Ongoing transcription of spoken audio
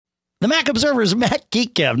The Mac Observer's Mac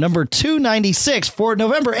Geek Gab number 296 for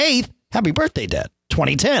November 8th. Happy birthday, Dad.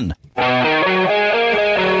 2010.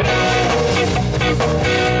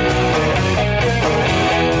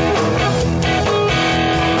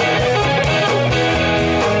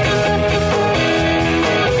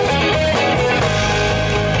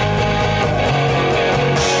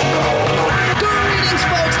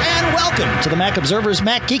 To the Mac Observer's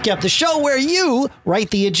Mac Geek Up, the show where you write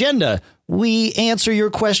the agenda. We answer your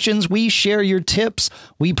questions. We share your tips.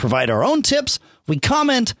 We provide our own tips. We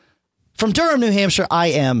comment. From Durham, New Hampshire, I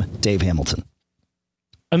am Dave Hamilton.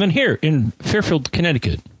 And then here in Fairfield,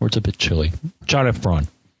 Connecticut, where it's a bit chilly, John F. Braun.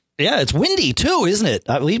 Yeah, it's windy too, isn't it?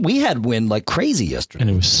 We had wind like crazy yesterday. And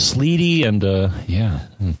it was sleety and, yeah.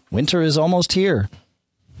 Winter is almost here.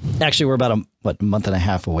 Actually, we're about a month and a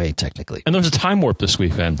half away, technically. And there's a time warp this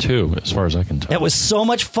weekend, too, as far as I can tell. It was so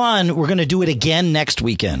much fun. We're going to do it again next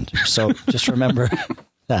weekend. So just remember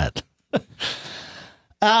that.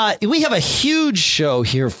 We have a huge show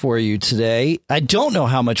here for you today. I don't know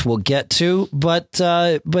how much we'll get to, but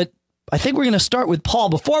I think we're going to start with Paul.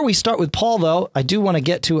 Before we start with Paul, though, I do want to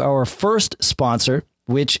get to our first sponsor,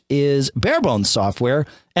 which is Barebones Software.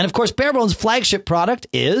 And, of course, Barebones' flagship product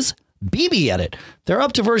is BB Edit. They're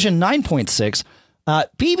up to version 9.6.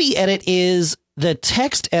 BB Edit is the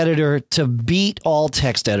text editor to beat all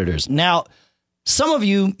text editors. Now, some of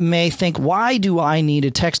you may think, why do I need a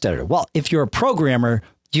text editor? Well, if you're a programmer,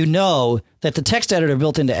 you know that the text editor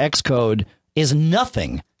built into Xcode is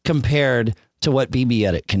nothing compared to what BB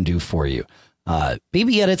Edit can do for you.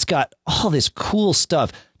 BB Edit's got all this cool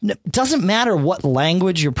stuff. It doesn't matter what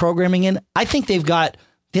language you're programming in. I think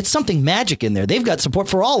it's something magic in there. They've got support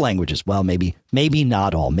for all languages. Well, maybe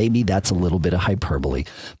not all. Maybe that's a little bit of hyperbole.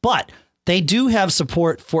 But they do have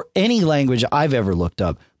support for any language I've ever looked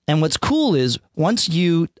up. And what's cool is once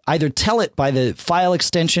you either tell it by the file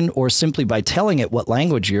extension or simply by telling it what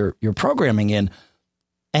language you're programming in,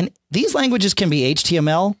 and these languages can be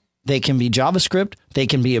HTML, they can be JavaScript, they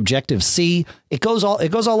can be Objective-C. It goes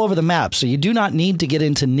all over the map. So you do not need to get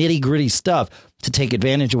into nitty-gritty stuff to take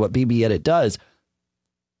advantage of what BB Edit does.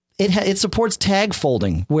 It supports tag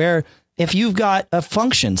folding, where if you've got a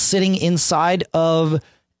function sitting inside of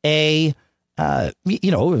the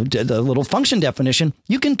little function definition,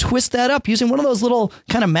 you can twist that up using one of those little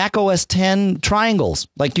kind of Mac OS X triangles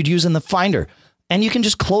like you'd use in the Finder. And you can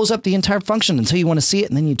just close up the entire function until you want to see it,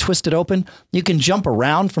 and then you twist it open. You can jump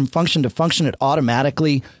around from function to function. It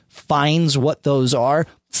automatically finds what those are.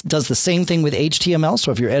 It does the same thing with HTML.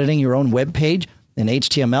 So if you're editing your own web page in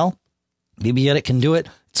HTML, BB Edit can do it.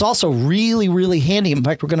 It's also really, really handy. In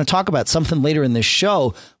fact, we're going to talk about something later in this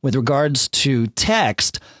show with regards to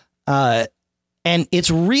text. And it's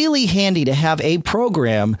really handy to have a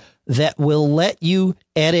program that will let you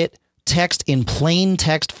edit text in plain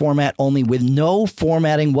text format only with no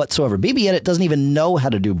formatting whatsoever. BB Edit doesn't even know how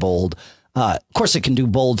to do bold. Of course, it can do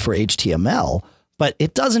bold for HTML, but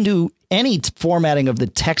it doesn't do any formatting of the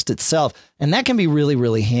text itself. And that can be really,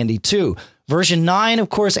 really handy, too. Version 9, of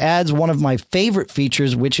course, adds one of my favorite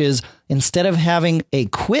features, which is instead of having a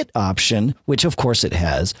quit option, which of course it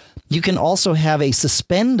has, you can also have a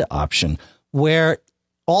suspend option where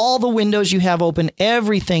all the windows you have open,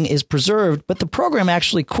 everything is preserved, but the program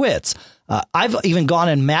actually quits. I've even gone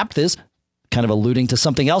and mapped this, kind of alluding to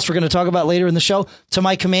something else we're going to talk about later in the show, to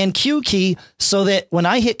my Command Q key so that when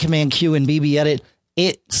I hit Command Q in BB Edit,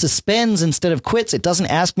 it suspends instead of quits. It doesn't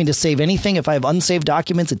ask me to save anything. If I have unsaved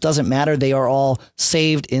documents, it doesn't matter. They are all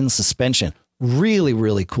saved in suspension. Really,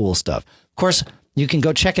 really cool stuff. Of course, you can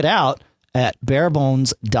go check it out at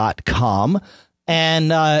barebones.com.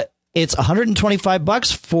 And it's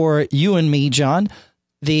 $125 for you and me, John.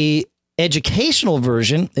 The educational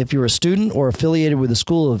version, if you're a student or affiliated with a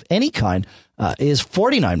school of any kind, is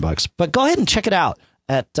 $49. But go ahead and check it out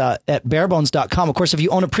at barebones.com. Of course, if you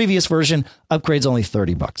own a previous version, upgrade's only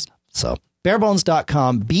 $30. So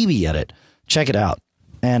barebones.com, BB Edit. Check it out.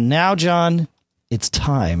 And now, John, it's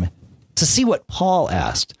time to see what Paul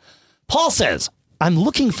asked. Paul says, I'm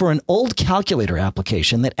looking for an old calculator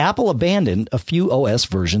application that Apple abandoned a few OS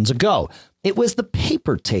versions ago. It was the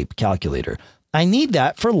paper tape calculator. I need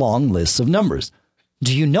that for long lists of numbers.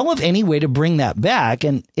 Do you know of any way to bring that back?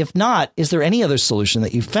 And if not, is there any other solution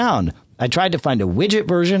that you found? I tried to find a widget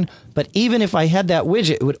version, but even if I had that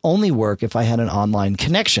widget, it would only work if I had an online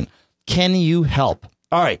connection. Can you help?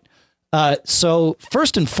 All right. So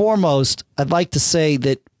first and foremost, I'd like to say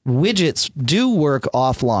that widgets do work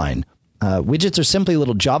offline. Widgets are simply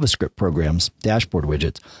little JavaScript programs, dashboard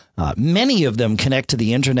widgets. Many of them connect to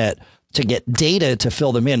the internet to get data to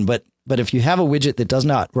fill them in. But if you have a widget that does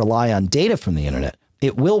not rely on data from the internet,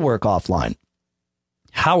 it will work offline.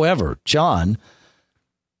 However, John,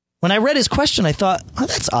 when I read his question, I thought, oh,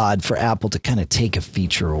 that's odd for Apple to kind of take a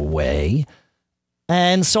feature away.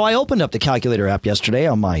 And so I opened up the Calculator app yesterday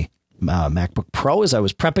on my MacBook Pro as I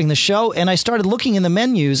was prepping the show, and I started looking in the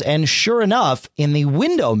menus, and sure enough, in the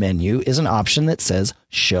window menu is an option that says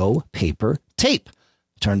Show Paper Tape.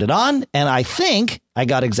 Turned it on, and I think I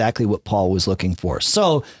got exactly what Paul was looking for.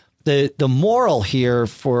 So the moral here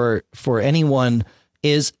for anyone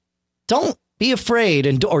is don't be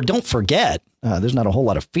afraid or don't forget. There's not a whole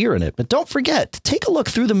lot of fear in it, but don't forget to take a look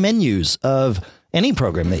through the menus of any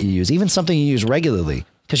program that you use, even something you use regularly,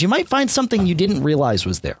 because you might find something you didn't realize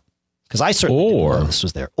was there. Because I certainly didn't know this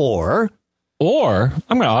was there. Or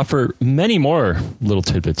I'm going to offer many more little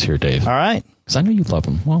tidbits here, Dave. All right. Because I know you love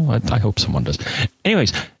them. Well, I hope someone does.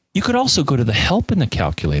 Anyways, you could also go to the help in the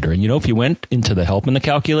calculator. And, if you went into the help in the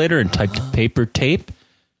calculator and typed paper tape,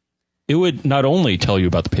 it would not only tell you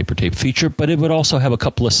about the paper tape feature, but it would also have a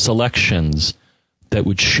couple of selections that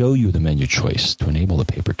would show you the menu choice to enable the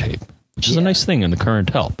paper tape, which is a nice thing in the current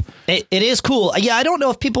help. It is cool. Yeah, I don't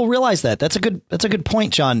know if people realize that. That's a good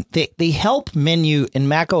point, John. The help menu in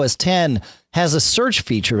Mac OS X has a search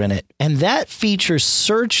feature in it, and that feature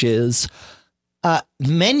searches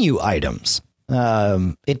menu items.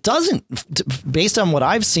 It doesn't, based on what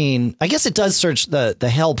I've seen, I guess it does search the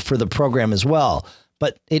help for the program as well,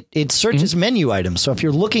 but it searches menu items. So if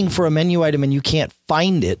you're looking for a menu item and you can't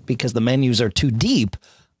find it because the menus are too deep,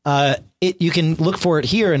 you can look for it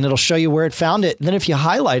here and it'll show you where it found it. And then if you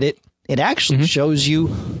highlight it, it actually shows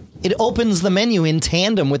you, it opens the menu in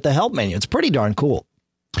tandem with the help menu. It's pretty darn cool.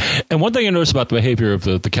 And one thing I noticed about the behavior of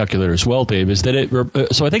the calculator as well, Dave, is that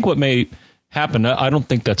so I think what may happen, I don't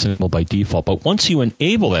think that's enabled by default, but once you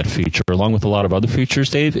enable that feature, along with a lot of other features,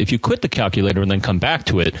 Dave, if you quit the calculator and then come back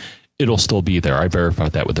to it, it'll still be there. I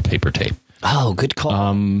verified that with the paper tape. Oh, good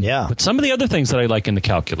call. Yeah. But some of the other things that I like in the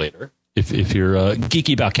calculator, if you're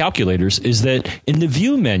geeky about calculators, is that in the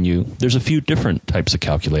view menu, there's a few different types of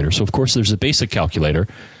calculators. So, of course, there's a basic calculator.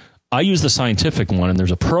 I use the scientific one, and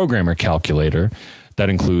there's a programmer calculator that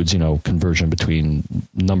includes, conversion between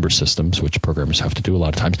number systems, which programmers have to do a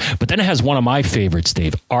lot of times. But then it has one of my favorites,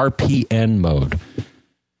 Dave, RPN mode.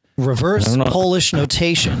 Reverse Polish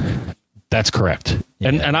notation. That's correct. Yeah.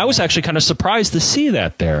 And I was actually kind of surprised to see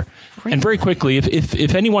that there. Great. And very quickly,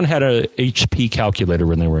 if anyone had a HP calculator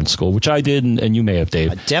when they were in school, which I did, and you may have,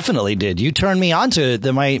 Dave. I definitely did. You turned me on to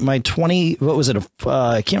my 20, what was it?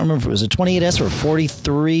 I can't remember if it was a 28S or a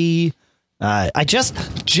 43. I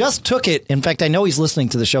just took it. In fact, I know he's listening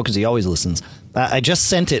to the show because he always listens. I just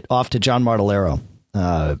sent it off to John Martellero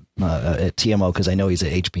at TMO because I know he's an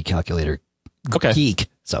HP calculator geek.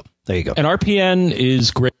 So there you go. And RPN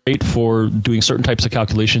is great for doing certain types of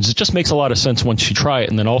calculations. It just makes a lot of sense once you try it.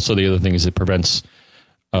 And then also the other thing is it prevents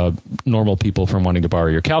normal people from wanting to borrow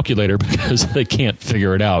your calculator because they can't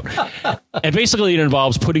figure it out. And basically it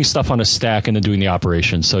involves putting stuff on a stack and then doing the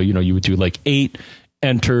operation. So, you would do like 8,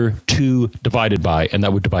 enter 2 divided by, and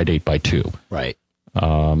that would divide 8 by 2. Right.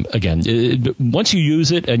 Again, once you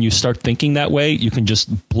use it and you start thinking that way, you can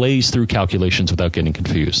just blaze through calculations without getting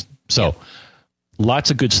confused. So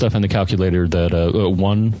lots of good stuff in the calculator that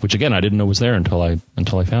one, which again, I didn't know was there until I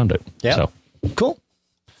found it. Yeah. So cool.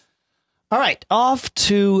 All right. Off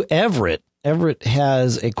to Everett. Everett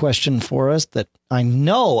has a question for us that I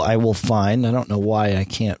know I will find. I don't know why I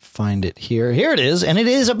can't find it here. Here it is. And it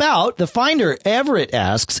is about the Finder. Everett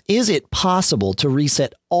asks, is it possible to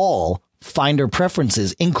reset all Finder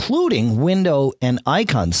preferences, including window and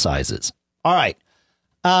icon sizes? All right.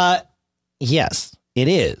 Yes, it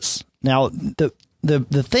is. Now,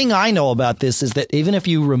 the thing I know about this is that even if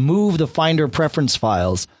you remove the Finder preference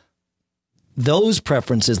files, those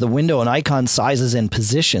preferences, the window and icon sizes and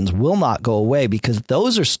positions, will not go away because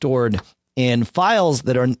those are stored in files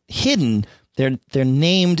that are hidden. They're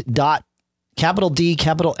named capital D,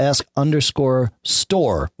 capital S _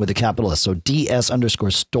 store with a capital S. So DS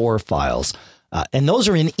 _ store files. And those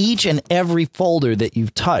are in each and every folder that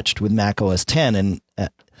you've touched with Mac OS X. And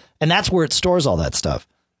that's where it stores all that stuff.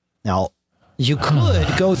 Now, you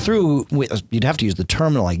could go through, you'd have to use the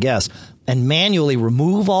terminal, I guess, and manually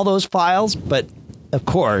remove all those files. But, of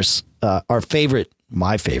course, our favorite,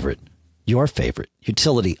 my favorite, your favorite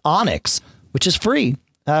utility, Onyx, which is free,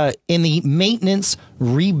 in the maintenance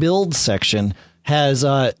rebuild section, has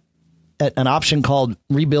an option called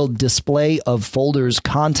Rebuild Display of Folders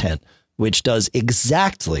Content, which does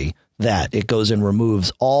exactly that. It goes and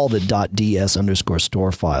removes all the .ds _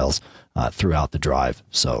 store files throughout the drive.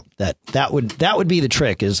 So that would be the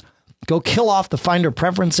trick: is go kill off the Finder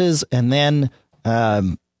preferences and then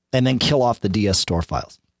kill off the DS store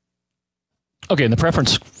files. Okay, and the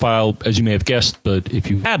preference file, as you may have guessed, but if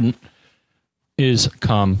you hadn't, is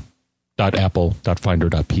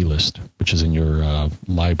com.apple.finder.plist, which is in your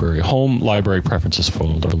home library preferences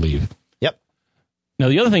folder, I believe. Yep. Now,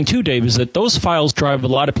 the other thing, too, Dave, is that those files drive a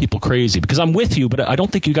lot of people crazy, because I'm with you, but I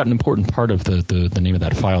don't think you got an important part of the name of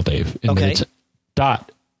that file, Dave. Okay. It's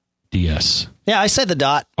 .ds. Yeah, I said the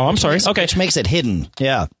dot. Oh, I'm sorry. Okay. Which makes it hidden.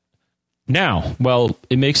 Yeah. Now, well,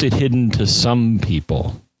 it makes it hidden to some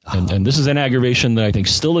people. And this is an aggravation that I think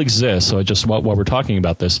still exists. So while we're talking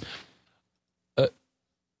about this,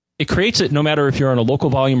 it creates it no matter if you're on a local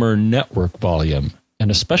volume or a network volume.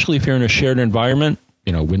 And especially if you're in a shared environment,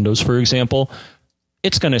 Windows, for example,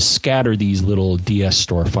 it's going to scatter these little DS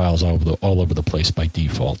store files all over the place by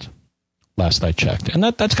default. Last I checked. And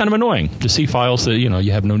that's kind of annoying to see files that,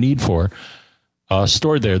 you have no need for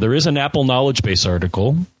stored there. There is an Apple Knowledge Base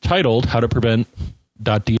article titled How to Prevent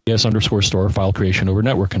 .ds_store file creation over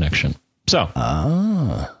network connection. So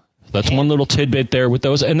that's one little tidbit there with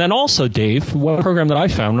those. And then also, Dave, one program that I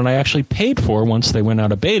found and I actually paid for once they went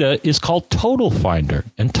out of beta is called Total Finder.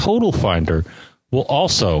 And Total Finder will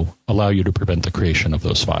also allow you to prevent the creation of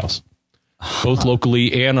those files, both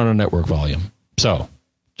locally and on a network volume. So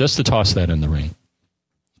just to toss that in the ring.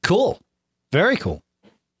 Cool. Very cool.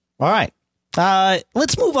 All right.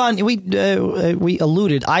 Let's move on. I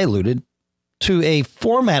alluded to a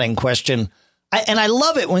formatting question. And I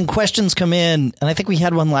love it when questions come in, and I think we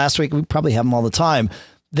had one last week. We probably have them all the time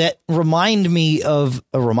that remind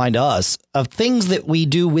us of things that we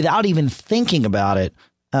do without even thinking about it,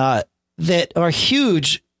 that are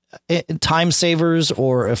huge time savers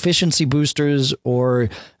or efficiency boosters or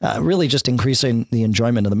really just increasing the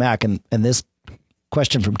enjoyment of the Mac. And this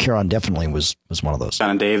question from Kieran definitely was one of those.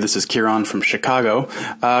 John and Dave, this is Kieran from Chicago.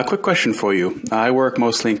 Quick question for you. I work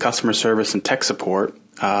mostly in customer service and tech support,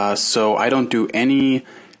 so I don't do any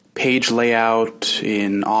page layout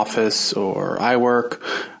in Office or iWork.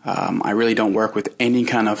 I really don't work with any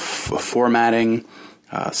kind of formatting,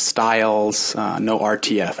 styles, no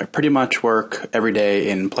RTF. I pretty much work every day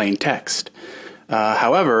in plain text.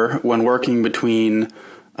 However, when working between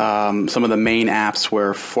some of the main apps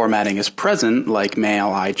where formatting is present, like Mail,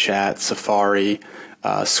 iChat, Safari,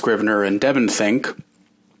 Scrivener, and DevonThink,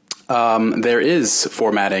 there is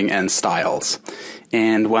formatting and styles.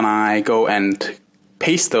 And when I go and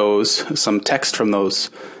paste some text from those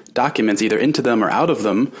documents, either into them or out of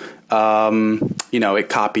them, it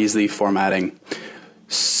copies the formatting.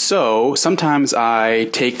 So sometimes I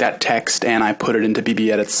take that text and I put it into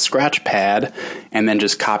BBEdit's Scratchpad and then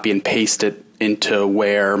just copy and paste it into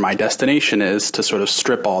where my destination is to sort of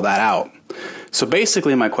strip all that out. So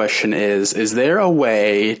basically my question is there a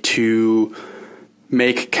way to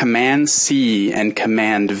make Command-C and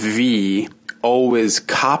Command-V always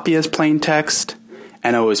copy as plain text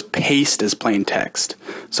and always paste as plain text?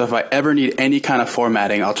 So if I ever need any kind of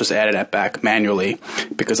formatting, I'll just add it back manually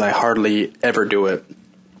because I hardly ever do it.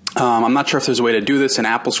 I'm not sure if there's a way to do this in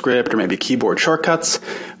AppleScript or maybe keyboard shortcuts,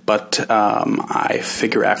 but I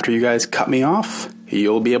figure after you guys cut me off,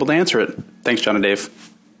 you'll be able to answer it. Thanks, John and Dave.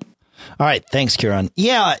 All right. Thanks, Kieran.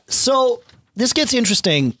 Yeah. So this gets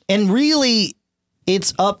interesting, and really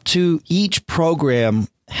it's up to each program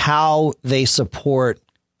how they support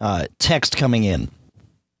text coming in,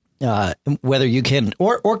 whether you can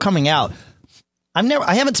or coming out.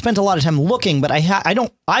 I haven't spent a lot of time looking, but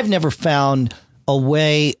I've never found a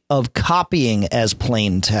way of copying as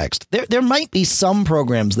plain text. There might be some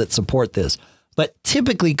programs that support this, but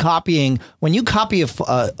typically copying, when you copy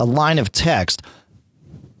a line of text,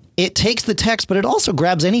 it takes the text, but it also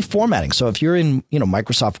grabs any formatting. So if you're in,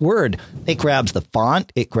 Microsoft Word, it grabs the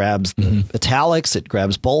font, it grabs the italics, it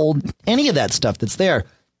grabs bold, any of that stuff that's there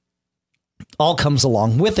all comes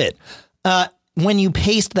along with it. When you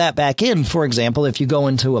paste that back in, for example, if you go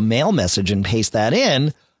into a mail message and paste that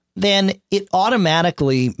in, then it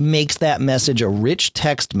automatically makes that message a rich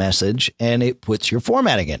text message and it puts your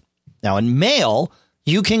formatting in. Now in Mail,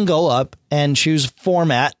 you can go up and choose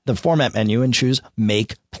Format, the Format menu, and choose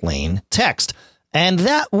Make Plain Text. And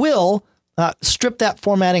that will strip that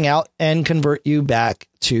formatting out and convert you back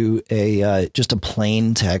to just a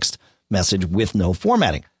plain text message with no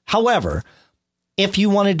formatting. However, if you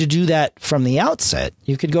wanted to do that from the outset,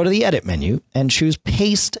 you could go to the Edit menu and choose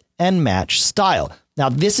Paste and Match Style. Now,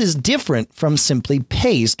 this is different from simply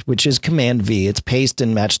paste, which is Command V. It's paste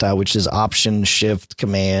and match style, which is Option Shift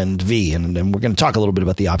Command V. And we're going to talk a little bit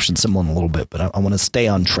about the Option symbol in a little bit, but I want to stay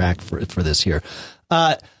on track for this here.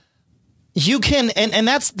 You can, and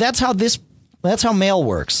that's how Mail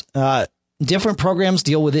works. Different programs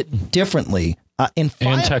deal with it differently. And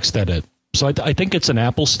Text Edit. So I think it's an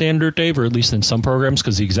Apple standard, Dave, or at least in some programs,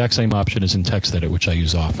 because the exact same option is in TextEdit, which I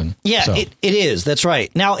use often. Yeah, so. it is. That's right.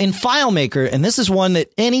 Now, in FileMaker, and this is one that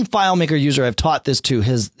any FileMaker user I've taught this to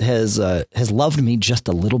has loved me just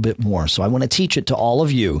a little bit more. So I want to teach it to all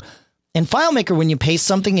of you. In FileMaker, when you paste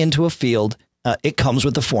something into a field, it comes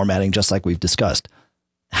with the formatting, just like we've discussed.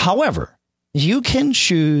 However, you can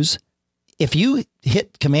choose, if you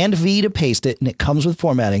hit Command V to paste it and it comes with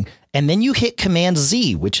formatting, and then you hit Command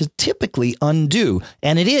Z, which is typically undo,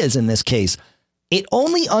 and it is in this case, it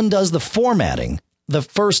only undoes the formatting the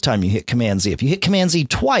first time you hit Command Z. If you hit Command Z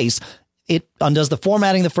twice, it undoes the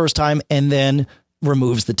formatting the first time and then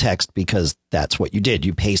removes the text because that's what you did.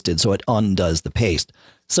 You pasted, so it undoes the paste.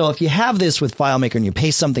 So if you have this with FileMaker and you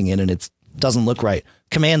paste something in and it doesn't look right,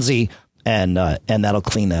 Command Z, and that'll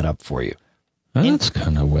clean that up for you. That's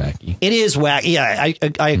kind of wacky. It is wacky. Yeah,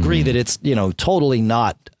 I agree that it's, totally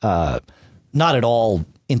not at all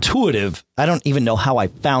intuitive. I don't even know how I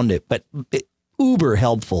found it, but uber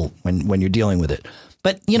helpful when you're dealing with it.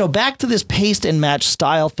 But, back to this paste and match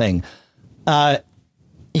style thing.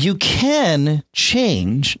 You can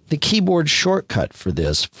change the keyboard shortcut for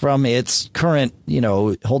this from its current,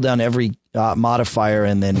 hold down every modifier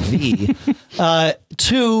and then V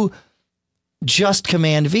to just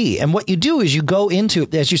Command V. And what you do is you go into,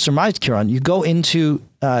 as you surmised, Kieran, you go into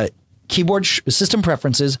keyboard system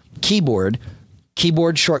preferences, keyboard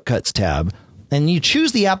shortcuts tab, and you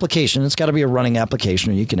choose the application. It's got to be a running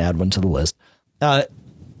application, or you can add one to the list. And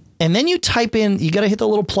then you type in, you got to hit the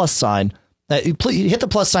little plus sign. You hit the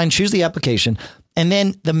plus sign, choose the application, and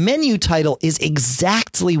then the menu title is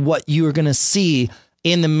exactly what you are going to see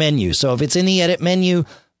in the menu. So if it's in the edit menu,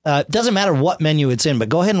 it doesn't matter what menu it's in, but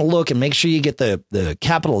go ahead and look and make sure you get the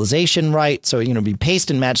capitalization right. So, be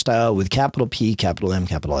paste and match style with capital P, capital M,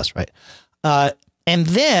 capital S, right? And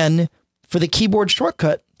then for the keyboard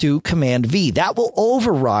shortcut, do Command V. That will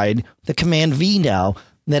override the Command V now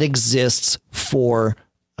that exists for,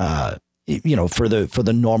 for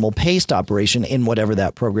the normal paste operation in whatever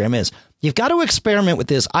that program is. You've got to experiment with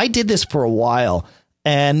this. I did this for a while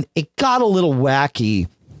and it got a little wacky.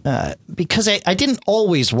 Because I didn't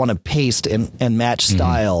always want to paste and match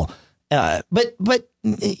style, but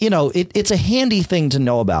it's a handy thing to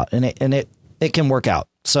know about, and it can work out.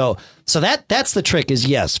 So that's the trick is,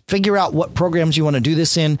 yes, figure out what programs you want to do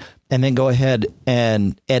this in, and then go ahead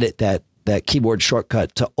and edit that keyboard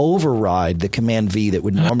shortcut to override the Command V that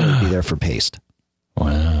would normally be there for paste.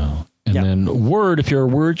 Wow. And then Word, if you're a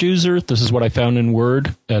Word user, this is what I found in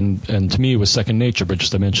Word, and to me it was second nature, but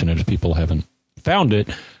just to mention it if people haven't found it,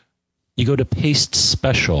 you go to Paste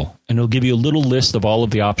Special, and it'll give you a little list of all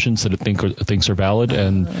of the options that it thinks are valid.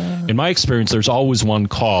 And in my experience, there's always one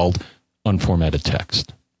called Unformatted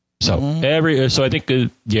Text. So I think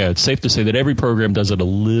it's safe to say that every program does it a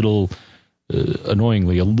little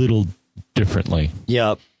annoyingly, a little differently.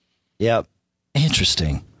 Yep.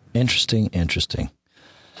 Interesting.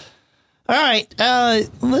 All right,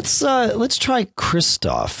 let's try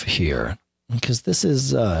Christoph here, because this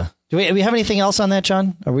is. Do we have anything else on that,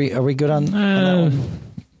 John? Are we good on that one?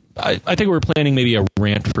 I think we're planning maybe a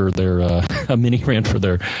rant for their a mini rant for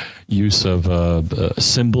their use of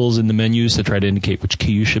symbols in the menus to try to indicate which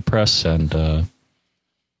key you should press. And I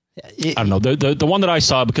don't know, the one that I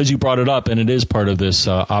saw, because you brought it up, and it is part of this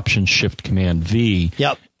Option Shift Command V.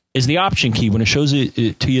 Yep. Is the Option key when it shows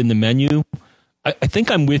it to you in the menu. I think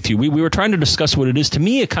I'm with you. We were trying to discuss what it is. To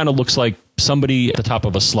me, it kind of looks like somebody at the top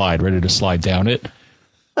of a slide, ready to slide down it.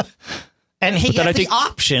 And he has the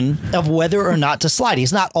option of whether or not to slide.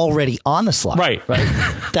 He's not already on the slide. Right.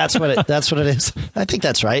 That's what it is. I think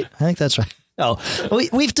that's right. Oh,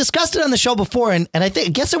 we've discussed it on the show before, and I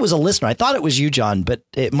guess it was a listener. I thought it was you, John, but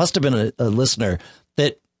it must have been a listener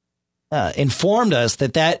that informed us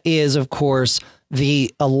that is, of course,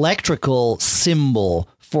 the electrical symbol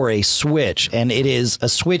for a switch, and it is a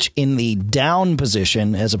switch in the down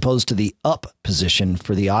position as opposed to the up position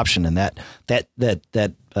for the option, and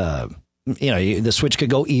the switch could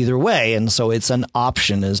go either way, and so it's an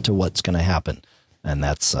option as to what's going to happen, and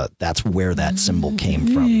that's where that symbol came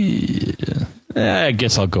from. Yeah. I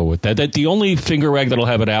guess I'll go with that. That the only finger wag that'll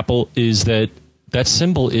have at Apple is that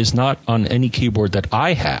symbol is not on any keyboard that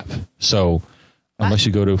I have. So unless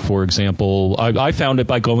you go to, for example, I found it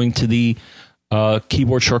by going to the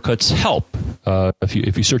keyboard shortcuts help.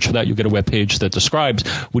 If you search for that, you'll get a web page that describes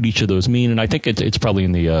what each of those mean, and I think it's probably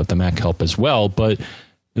in the Mac help as well. But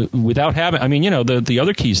without having, the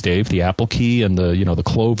other keys, Dave, the Apple key and the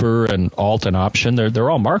Clover and Alt and Option, they're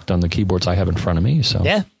all marked on the keyboards I have in front of me. So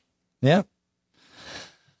yeah.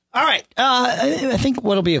 All right, I think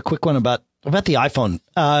what'll be a quick one about the iPhone.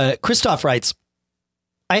 Christoph writes,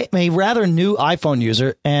 I'm a rather new iPhone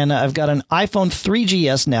user, and I've got an iPhone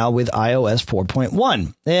 3GS now with iOS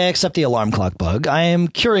 4.1, except the alarm clock bug. I am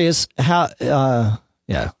curious how,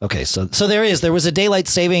 So there was a daylight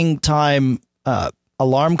saving time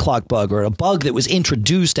alarm clock bug, or a bug that was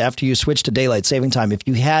introduced after you switched to daylight saving time. If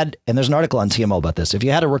you had, and there's an article on TMO about this, if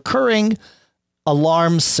you had a recurring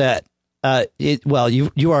alarm set, you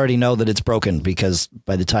already know that it's broken, because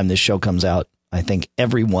by the time this show comes out, I think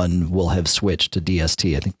everyone will have switched to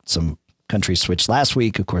DST. I think some countries switched last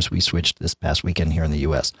week. Of course, we switched this past weekend here in the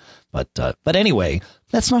U.S. But anyway,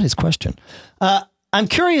 that's not his question. I'm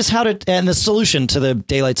curious and the solution to the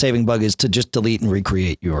daylight saving bug is to just delete and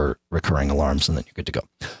recreate your recurring alarms, and then you're good to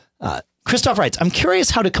go. Christoph writes, I'm curious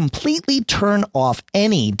how to completely turn off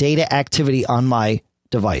any data activity on my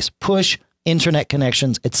device, push, internet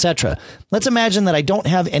connections, etc. Let's imagine that I don't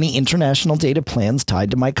have any international data plans tied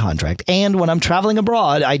to my contract, and when I'm traveling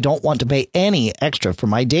abroad, I don't want to pay any extra for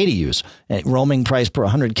my data use. Roaming price per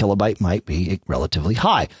 100 kilobyte might be relatively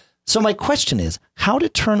high. So my question is how to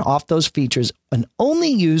turn off those features and only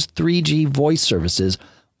use 3G voice services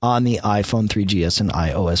on the iPhone 3GS and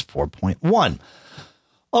iOS 4.1.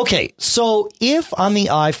 Okay, so if on the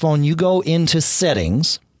iPhone you go into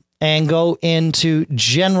settings and go into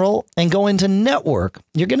general and go into network,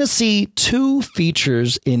 you're going to see two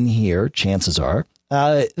features in here, chances are,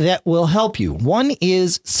 that will help you. One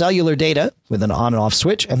is cellular data with an on and off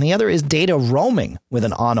switch, and the other is data roaming with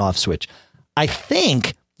an on-off switch. I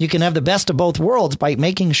think you can have the best of both worlds by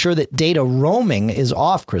making sure that data roaming is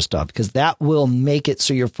off, Christoph, because that will make it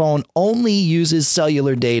so your phone only uses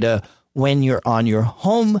cellular data when you're on your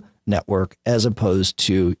home network, as opposed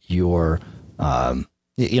to your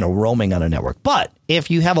roaming on a network. But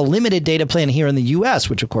if you have a limited data plan here in the U.S.,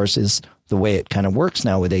 which of course is the way it kind of works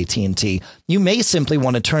now with AT&T, you may simply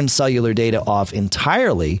want to turn cellular data off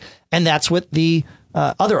entirely. And that's what the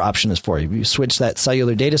other option is for. If you switch that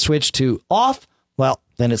cellular data switch to off, well,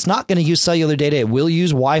 then it's not going to use cellular data. It will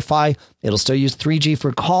use Wi-Fi. It'll still use 3G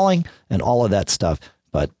for calling and all of that stuff.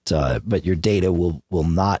 But your data will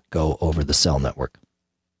not go over the cell network.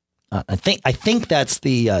 I think that's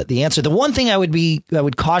the answer. The one thing I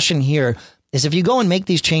would caution here is if you go and make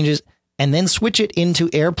these changes and then switch it into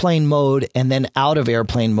airplane mode and then out of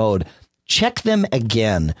airplane mode, check them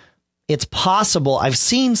again. It's possible. I've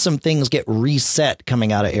seen some things get reset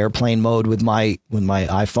coming out of airplane mode with my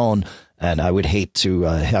iPhone, and I would hate to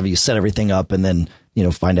have you set everything up and then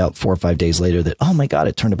find out 4 or 5 days later that, oh my God,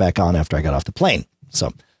 it turned it back on after I got off the plane.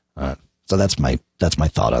 So that's my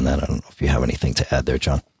thought on that. I don't know if you have anything to add there,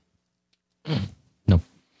 John. No.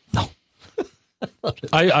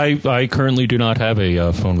 I currently do not have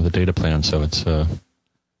a phone with a data plan, so it's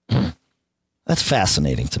that's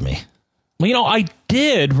fascinating to me. Well, I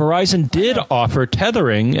did. Verizon did offer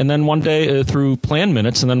tethering, and then one day through plan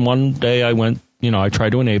minutes, and then one day I went, I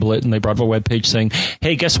tried to enable it, and they brought up a web page saying,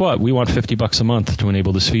 "Hey, guess what? We want $50 a month to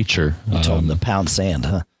enable this feature." You told them to pound sand,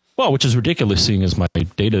 huh? Well, which is ridiculous, seeing as my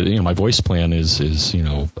data, my voice plan is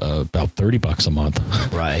about $30 a month.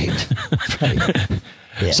 Right. Right.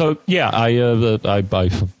 Yeah. So yeah, I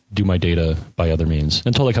do my data by other means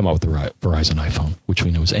until they come out with the Verizon iPhone, which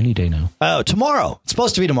we know is any day now. Oh, tomorrow. It's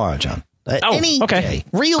supposed to be tomorrow, John. Any day.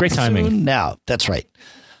 Real Great timing. Soon now. That's right.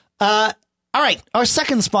 All right. Our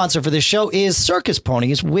second sponsor for this show is Circus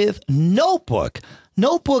Ponies with Notebook.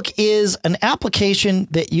 Notebook is an application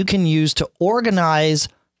that you can use to organize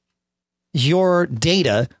your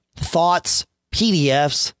data, thoughts,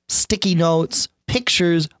 PDFs, sticky notes,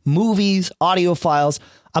 pictures, movies, audio files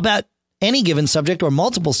about any given subject or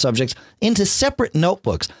multiple subjects into separate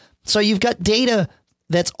notebooks. So you've got data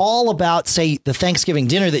that's all about, say, the Thanksgiving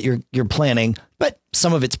dinner that you're planning, but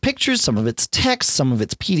some of it's pictures, some of it's text, some of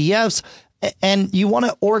it's PDFs, and you want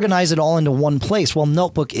to organize it all into one place. Well,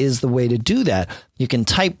 Notebook is the way to do that. You can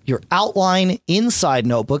type your outline inside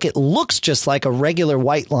Notebook. It looks just like a regular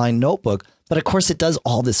white line notebook, but of course it does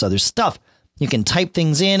all this other stuff. You can type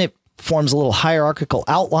things in. It forms a little hierarchical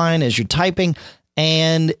outline as you're typing.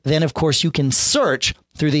 And then, of course, you can search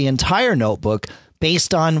through the entire notebook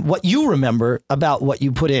based on what you remember about what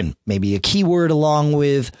you put in. Maybe a keyword along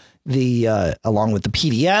with the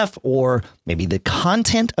PDF, or maybe the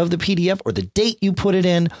content of the PDF or the date you put it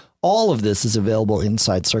in. All of this is available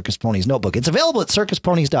inside Circus Ponies Notebook. It's available at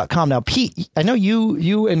circusponies.com. Now, Pete, I know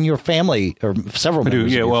you and your family, or several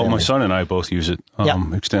members. Yeah, well, family. my son and I both use it. Yeah.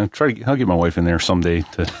 I'll get my wife in there someday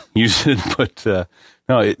to use it. But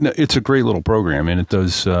it's a great little program, and it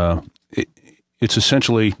does. It's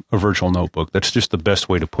essentially a virtual notebook. That's just the best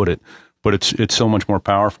way to put it. But it's so much more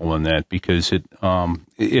powerful than that because it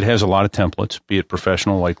has a lot of templates, be it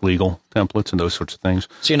professional like legal templates and those sorts of things.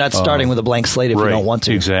 So you're not starting with a blank slate if you don't want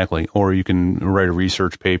to. Exactly. Or you can write a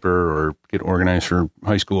research paper or get organized for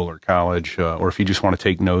high school or college. Or if you just want to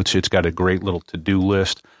take notes, it's got a great little to-do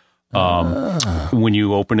list. When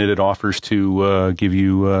you open it, it offers to give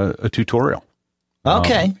you a tutorial.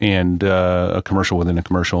 Okay. And a commercial within a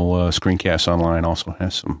commercial. Screencast Online also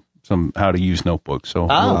has some how to use notebooks. So a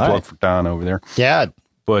little plug for Don over there. Yeah.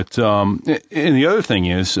 But and the other thing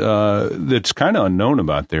is that's kind of unknown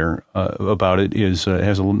about it is it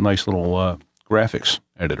has a nice little graphics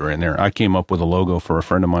editor in there. I came up with a logo for a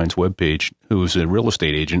friend of mine's webpage who's a real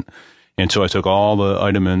estate agent, and so I took all the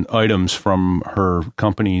items from her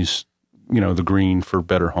company's, the green for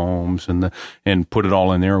better homes and put it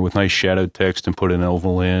all in there with nice shadowed text and put an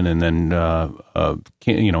oval in, and then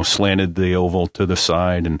slanted the oval to the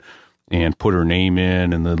side and put her name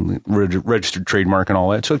in and the registered trademark and all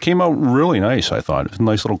that. So it came out really nice, I thought. It's a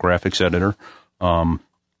nice little graphics editor.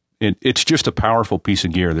 It's just a powerful piece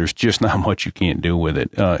of gear. There's just not much you can't do with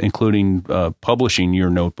it, including publishing your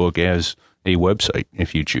notebook as a website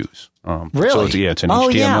if you choose. Really? So it's an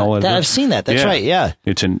HTML editor. I've seen that. That's right. Yeah.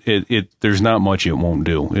 There's not much it won't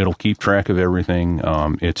do. It'll keep track of everything.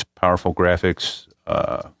 It's powerful graphics,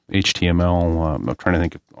 HTML. I'm trying to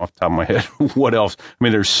think off the top of my head what else. I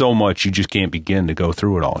mean, there's so much you just can't begin to go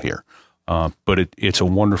through it all here. But it's a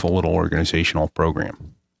wonderful little organizational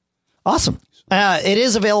program. Awesome. It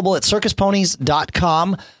is available at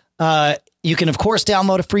circusponies.com. You can, of course,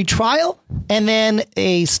 download a free trial, and then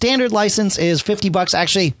a standard license is $50.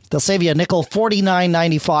 Actually, they'll save you a nickel,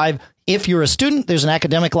 $49.95. If you're a student, there's an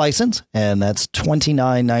academic license, and that's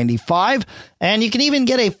 $29.95. And you can even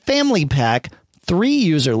get a family pack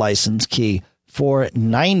 3-user license key for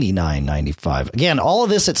 $99.95. Again, all of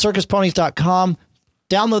this at circusponies.com.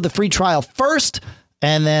 Download the free trial first,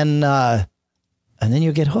 and then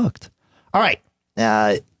you'll get hooked. All right.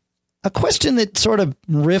 A question that sort of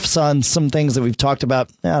riffs on some things that we've talked about,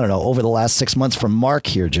 over the last 6 months from Mark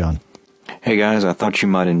here, John. Hey, guys, I thought you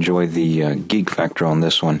might enjoy the geek factor on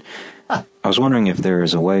this one. I was wondering if there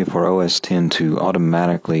is a way for OS X to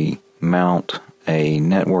automatically mount a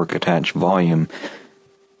network-attached volume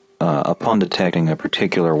upon detecting a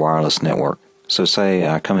particular wireless network. So say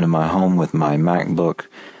I come into my home with my MacBook,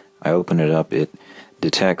 I open it up, it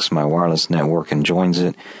detects my wireless network and joins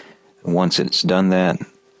it. Once it's done that,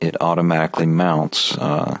 it automatically mounts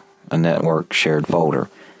a network shared folder.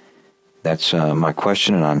 That's my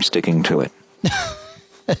question, and I'm sticking to it.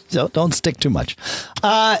 Don't stick too much.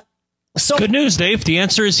 So good news, Dave. The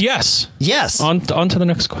answer is yes. Yes. On to the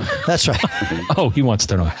next question. That's right. Oh, he wants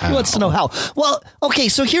to know how. He wants to know how. Well, okay,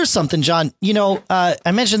 so here's something, John.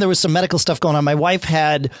 I mentioned there was some medical stuff going on. My wife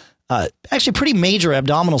had actually pretty major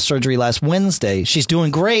abdominal surgery last Wednesday. She's doing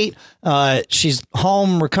great. She's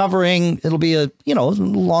home recovering. It'll be a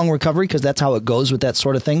long recovery because that's how it goes with that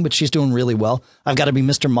sort of thing. But she's doing really well. I've got to be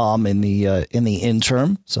Mr. Mom in the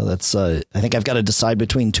interim. So that's I think I've got to decide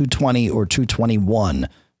between 220 or 221.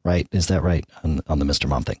 Right? Is that right on the Mr.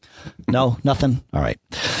 Mom thing? No, nothing. All right.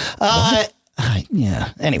 Yeah.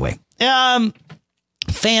 Anyway,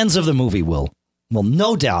 fans of the movie will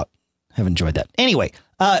no doubt have enjoyed that. Anyway.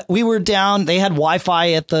 We were down. They had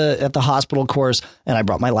Wi-Fi at the hospital course, and I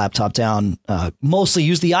brought my laptop down. Mostly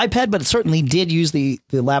used the iPad, but it certainly did use the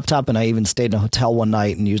laptop. And I even stayed in a hotel one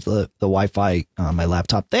night and used the Wi-Fi on my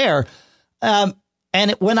laptop there.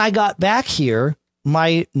 And when I got back here,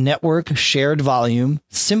 my network shared volume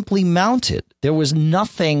simply mounted. There was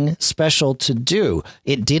nothing special to do.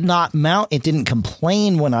 It did not mount. It didn't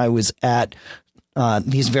complain when I was at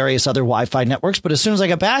these various other Wi-Fi networks. But as soon as I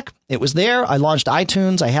got back, it was there. I launched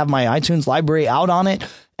iTunes. I have my iTunes library out on it,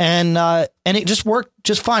 and it just worked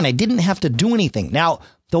just fine. I didn't have to do anything. Now,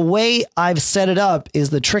 the way I've set it up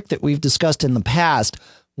is the trick that we've discussed in the past,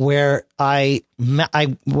 where I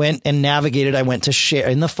went and navigated. I went to share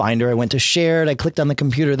in the Finder. I went to shared. I clicked on the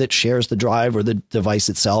computer that shares the drive or the device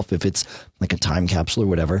itself, if it's like a time capsule or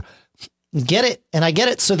whatever. Get it. And I get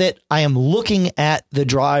it so that I am looking at the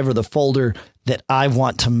drive or the folder that I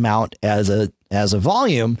want to mount as a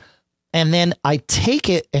volume. And then I take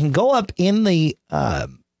it and go up in the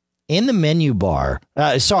menu bar.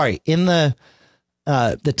 In the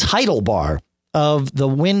title bar of the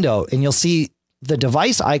window, and you'll see the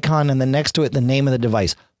device icon and then next to it, the name of the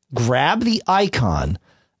device. Grab the icon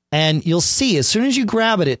and you'll see as soon as you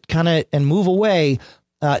grab it and move away,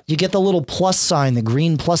 you get the little plus sign, the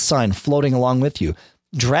green plus sign floating along with you.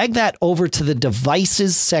 Drag that over to the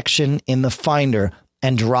devices section in the Finder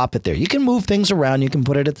and drop it there. You can move things around. You can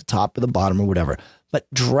put it at the top or the bottom or whatever,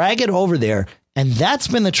 but drag it over there And that's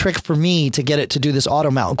been the trick for me to get it to do this auto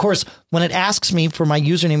mount. Of course, when it asks me for my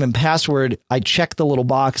username and password, I check the little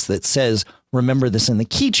box that says, remember this in the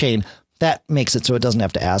keychain. That makes it so it doesn't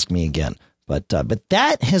have to ask me again. But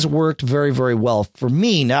that has worked very, very well for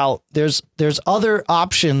me. Now, there's other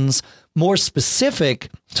options more specific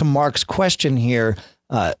to Mark's question here,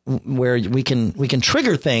 where we can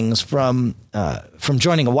trigger things from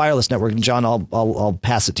joining a wireless network. And John, I'll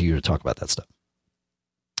pass it to you to talk about that stuff.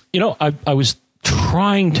 I was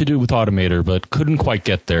trying to do it with Automator, but couldn't quite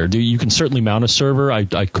get there. You can certainly mount a server. I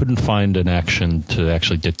couldn't find an action to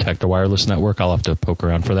actually detect a wireless network. I'll have to poke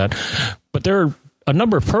around for that. But there are a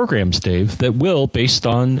number of programs, Dave, that will, based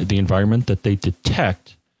on the environment that they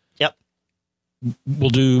detect, will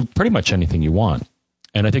do pretty much anything you want.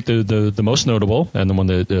 And I think the most notable, and the one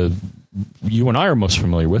that you and I are most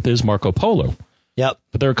familiar with, is Marco Polo. Yep.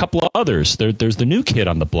 But there are a couple of others. There's the new kid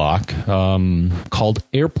on the block called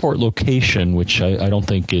Airport Location, which I don't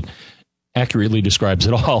think it accurately describes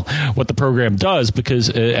at all what the program does, because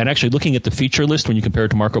and actually looking at the feature list when you compare it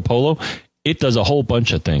to Marco Polo, it does a whole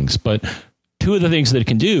bunch of things. But two of the things that it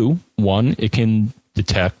can do, one, it can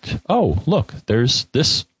detect, oh, look, there's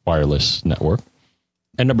this wireless network.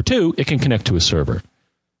 And number two, it can connect to a server.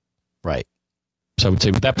 Right. So I would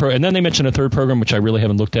say with that and then they mentioned a third program, which I really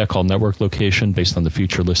haven't looked at, called Network Location. Based on the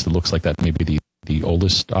feature list, it looks like that may be the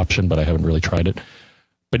oldest option, but I haven't really tried it.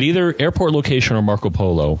 But either Airport Location or Marco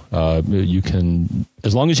Polo, you can,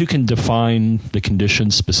 as long as you can define the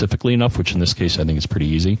conditions specifically enough, which in this case I think is pretty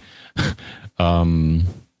easy.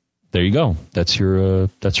 There you go. That's your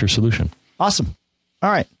solution. Awesome.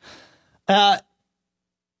 All right.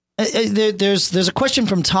 There's a question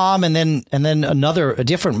from Tom, and then a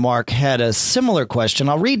different Mark had a similar question.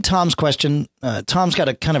 I'll read Tom's question. Tom's got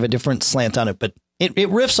a kind of a different slant on it, but it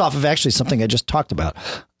riffs off of actually something I just talked about.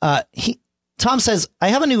 Tom says, I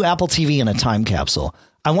have a new Apple TV in a time capsule.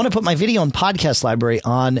 I want to put my video and podcast library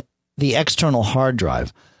on the external hard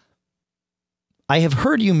drive. I have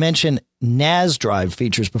heard you mention NAS drive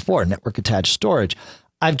features before, network attached storage.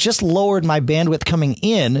 I've just lowered my bandwidth coming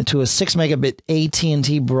in to a 6 megabit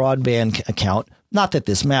AT&T broadband account. Not that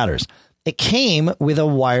this matters. It came with a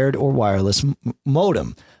wired or wireless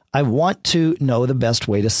modem. I want to know the best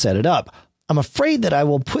way to set it up. I'm afraid that I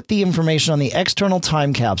will put the information on the external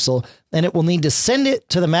time capsule, and it will need to send it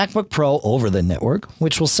to the MacBook Pro over the network,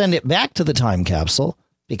 which will send it back to the time capsule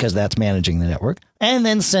because that's managing the network, and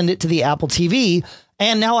then send it to the Apple TV.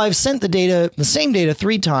 And now I've sent the same data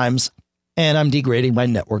 3 times, and I'm degrading my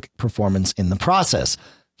network performance in the process.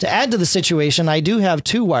 To add to the situation, I do have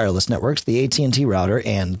 2 wireless networks, the AT&T router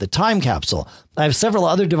and the time capsule. I have several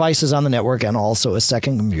other devices on the network and also a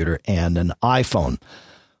second computer and an iPhone.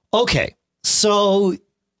 Okay, so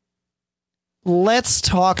let's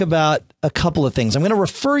talk about a couple of things. I'm going to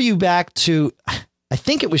refer you back to, I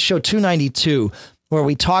think it was show 292, where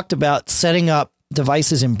we talked about setting up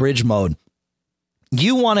devices in bridge mode.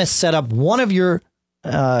 You want to set up one of your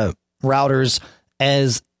routers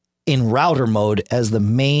as in router mode as the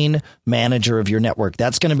main manager of your network.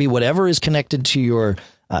 That's going to be whatever is connected to your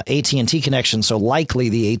AT&T connection. So likely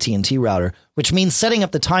the AT&T router, which means setting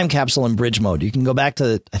up the time capsule in bridge mode. You can go back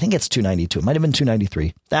to, I think it's 292. It might have been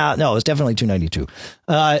 293. No, it's definitely 292.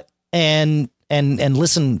 And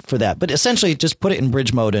listen for that. But essentially just put it in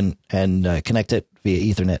bridge mode and connect it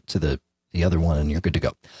via Ethernet to the other one, and you're good to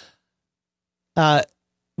go.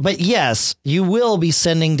 But yes, you will be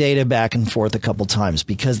sending data back and forth a couple times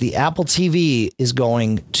because the Apple TV is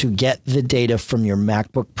going to get the data from your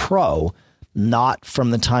MacBook Pro, not from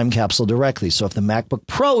the time capsule directly. So if the MacBook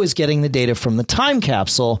Pro is getting the data from the time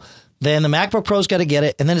capsule, then the MacBook Pro's got to get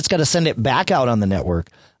it, and then it's got to send it back out on the network.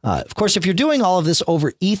 Of course, if you're doing all of this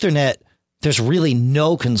over Ethernet, there's really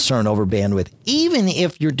no concern over bandwidth. Even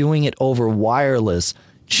if you're doing it over wireless,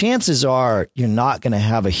 chances are you're not going to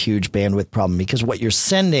have a huge bandwidth problem because what you're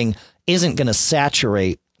sending isn't going to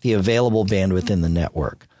saturate the available bandwidth in the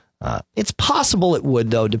network. It's possible it would,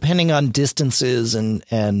 though, depending on distances and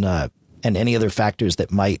any other factors that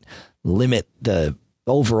might limit the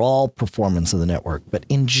overall performance of the network. But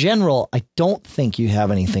in general, I don't think you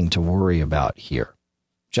have anything to worry about here.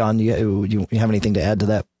 John, you have anything to add to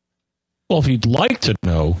that? Well, if you'd like to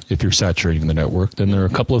know if you're saturating the network, then there are a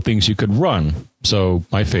couple of things you could run. So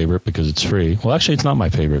my favorite, because it's free. Well, actually, it's not my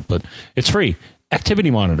favorite, but it's free. Activity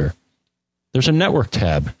Monitor. There's a network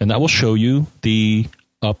tab, and that will show you the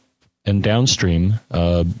up and downstream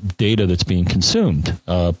data that's being consumed,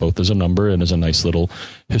 both as a number and as a nice little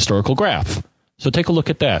historical graph. So take a look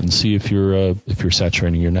at that and see if you're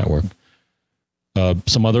saturating your network.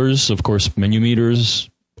 Some others, of course, menu meters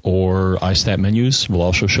or iStat menus will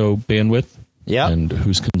also show bandwidth. Yeah. and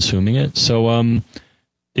who's consuming it. So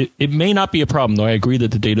it may not be a problem, though. I agree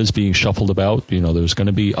that the data is being shuffled about. There's going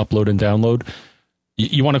to be upload and download.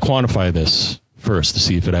 You want to quantify this first to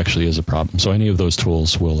see if it actually is a problem. So any of those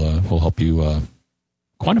tools will help you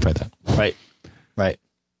quantify that. Right.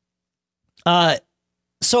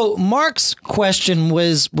 So Mark's question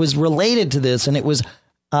was related to this, and it was,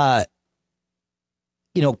 am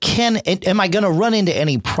I going to run into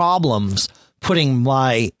any problems putting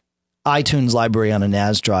my iTunes library on a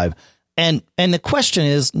NAS drive? And the question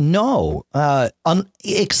is no,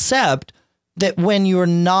 except that when you're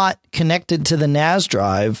not connected to the NAS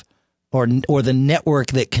drive or the network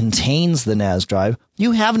that contains the NAS drive,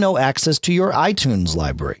 you have no access to your iTunes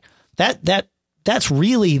library. That's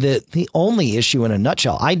really the only issue in a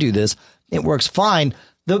nutshell. I do this. It works fine.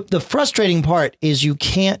 The frustrating part is you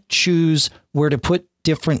can't choose where to put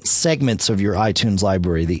different segments of your iTunes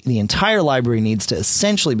library. The entire library needs to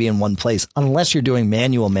essentially be in one place unless you're doing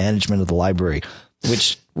manual management of the library,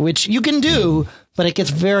 which you can do, but it gets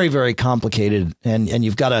very, very complicated. And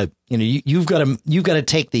you've got to, you've got to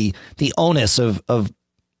take the onus of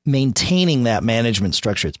maintaining that management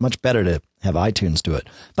structure. It's much better to have iTunes do it,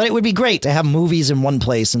 but it would be great to have movies in one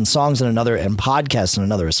place and songs in another and podcasts in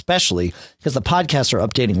another, especially because the podcasts are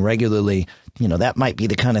updating regularly. That might be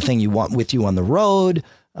the kind of thing you want with you on the road.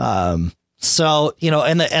 And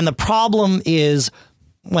the problem is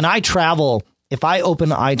when I travel, if I open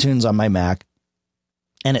iTunes on my Mac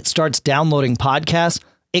and it starts downloading podcasts,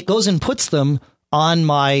 it goes and puts them on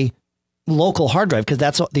my local hard drive because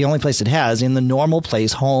that's the only place it has in the normal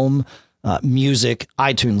place, home, music,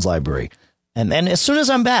 iTunes library. And then as soon as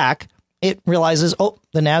I'm back, it realizes,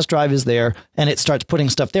 the NAS drive is there, and it starts putting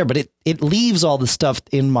stuff there. But it leaves all the stuff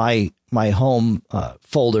in my home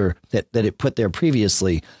folder that it put there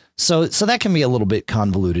previously. So that can be a little bit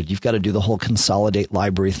convoluted. You've got to do the whole consolidate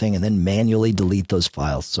library thing and then manually delete those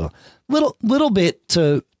files. So little bit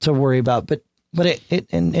to worry about, but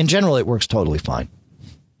in general, it works totally fine.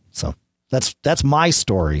 So that's my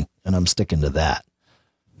story, and I'm sticking to that.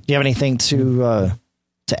 Do you have anything to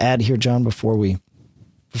add here, John, before we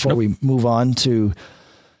move on to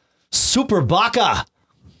Super Baka?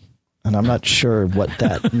 And I'm not sure what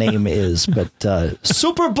that name is, but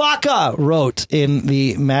Super Baka wrote in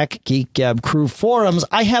the Mac Geek Gab Crew forums,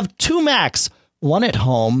 I have 2 Macs, one at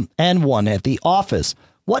home and one at the office.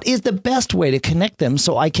 What is the best way to connect them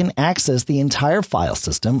so I can access the entire file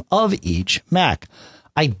system of each Mac?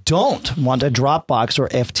 I don't want a Dropbox or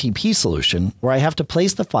FTP solution where I have to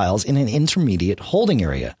place the files in an intermediate holding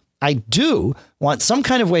area. I do want some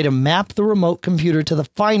kind of way to map the remote computer to the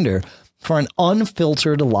Finder for an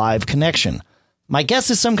unfiltered live connection. My guess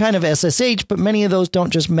is some kind of SSH, but many of those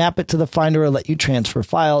don't just map it to the Finder or let you transfer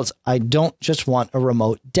files. I don't just want a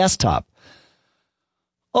remote desktop.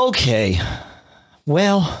 Okay.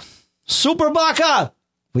 Well, Super Baka,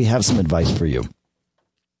 we have some advice for you.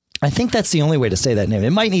 I think that's the only way to say that name.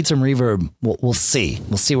 It might need some reverb. We'll see.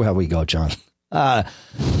 We'll see how we go, John. I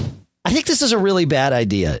think this is a really bad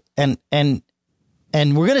idea, and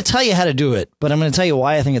we're going to tell you how to do it, but I'm going to tell you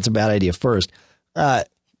why I think it's a bad idea first.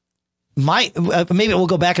 Maybe we'll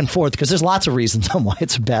go back and forth because there's lots of reasons on why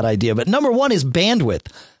it's a bad idea. But number one is bandwidth.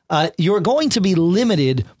 You're going to be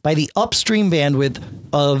limited by the upstream bandwidth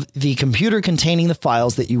of the computer containing the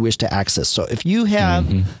files that you wish to access. So if you have,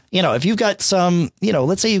 if you've got some,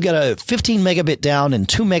 let's say you've got a 15 megabit down and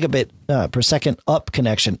 2 megabit per second up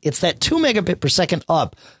connection, it's that 2 megabit per second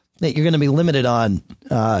up that you're going to be limited on.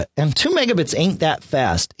 And 2 megabits ain't that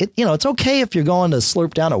fast. It's okay if you're going to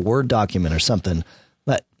slurp down a Word document or something.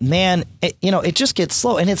 But man, it just gets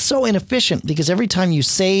slow, and it's so inefficient because every time you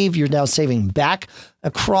save, you're now saving back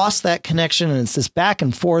across that connection, and it's this back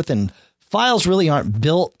and forth, and files really aren't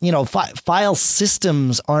built, file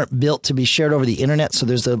systems aren't built to be shared over the internet. So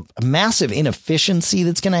there's a massive inefficiency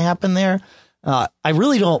that's going to happen there. I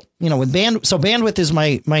really don't, with bandwidth is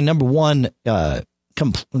my number one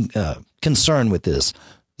concern with this.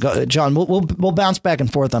 John, we'll bounce back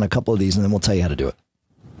and forth on a couple of these, and then we'll tell you how to do it.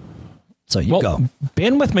 So go.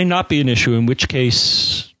 Bandwidth may not be an issue, in which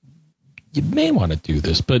case you may want to do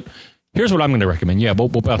this. But here's what I'm going to recommend. Yeah, we'll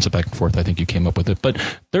bounce it back and forth. I think you came up with it. But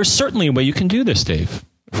there's certainly a way you can do this, Dave,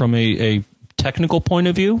 from a technical point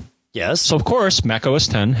of view. Yes. So, of course, Mac OS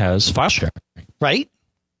X has file sharing. Right.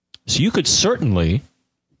 So you could certainly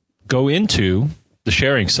go into the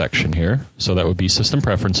sharing section here. So that would be System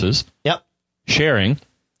Preferences. Yep. Sharing.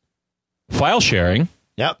 File sharing.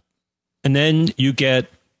 Yep. And then you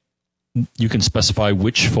can specify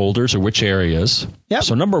which folders or which areas. Yep.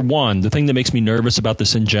 So number one, the thing that makes me nervous about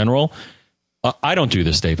this in general, I don't do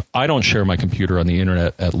this, Dave. I don't share my computer on the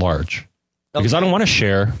internet at large. because I don't want to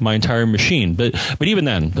share my entire machine. But even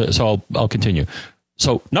then, so I'll continue.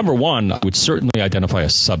 So number one, I would certainly identify a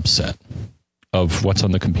subset of what's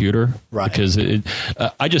on the computer, right? Because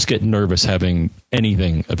I just get nervous having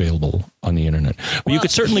anything available on the internet. But you could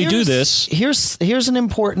certainly do this. Here's an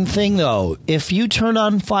important thing, though. If you turn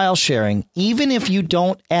on file sharing, even if you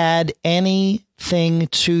don't add anything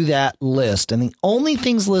to that list, and the only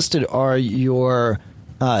things listed are your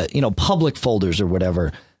public folders or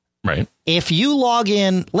whatever. Right. If you log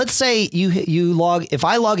in, let's say if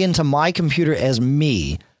I log into my computer as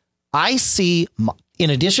me, I see,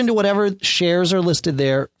 in addition to whatever shares are listed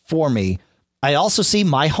there for me, I also see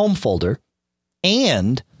my home folder.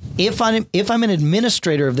 And if I'm an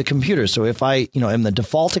administrator of the computer, so if I am the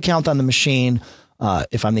default account on the machine,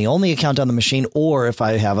 if I'm the only account on the machine, or if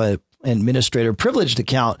I have an administrator privileged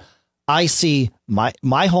account, I see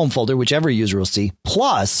my home folder, whichever user will see,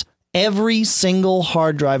 plus every single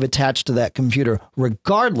hard drive attached to that computer,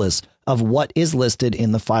 regardless of what is listed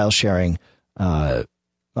in the file sharing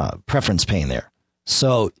preference pane there.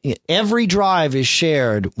 So every drive is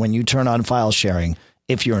shared when you turn on file sharing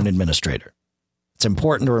if you're an administrator. It's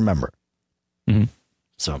important to remember. Mm-hmm.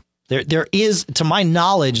 So there is, to my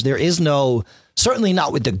knowledge, there is no, certainly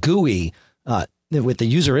not with the GUI, with the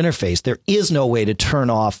user interface, there is no way to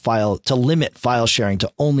to limit file sharing to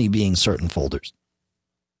only being certain folders.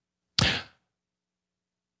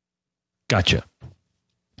 Gotcha.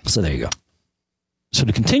 So there you go. So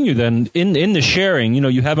to continue then, in the sharing,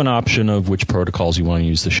 you have an option of which protocols you want to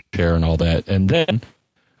use to share and all that. And then,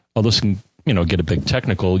 this can, get a bit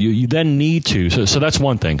technical. You then need to, so that's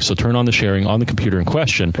one thing. So turn on the sharing on the computer in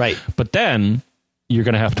question. Right. But then you're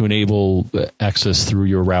going to have to enable access through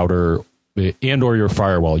your router and or your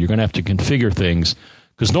firewall. You're going to have to configure things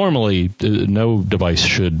because normally no device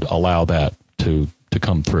should allow that to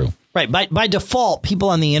come through. Right. By default,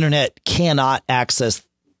 people on the internet cannot access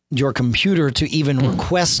your computer to even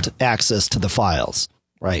request access to the files.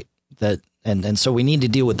 Right. And so we need to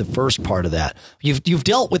deal with the first part of that. You've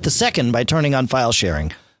dealt with the second by turning on file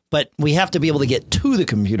sharing, but we have to be able to get to the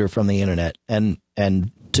computer from the internet. And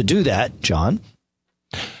to do that, John?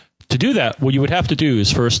 To do that, what you would have to do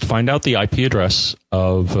is first find out the IP address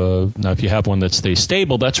of, now if you have one that stays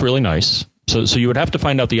stable, that's really nice. So you would have to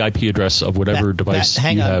find out the IP address of whatever device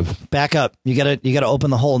hang you on. have. Back up. You gotta open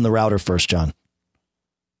the hole in the router first, John.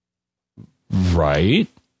 Right.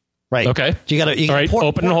 You Okay. gotta all right.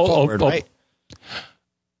 Open the hole. Forward, right?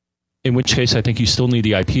 In which case, I think you still need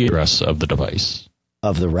the IP address of the device.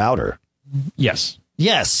 Of the router. Yes.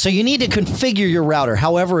 Yes. So you need to configure your router,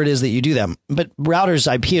 however it is that you do that. But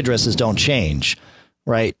routers' IP addresses don't change,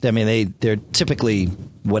 right? I mean, they're typically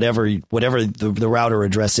whatever the router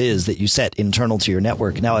address is that you set internal to your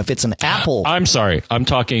network. Now, if it's an Apple, I'm sorry. I'm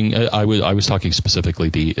talking. I was talking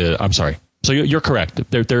specifically I'm sorry. So you're correct.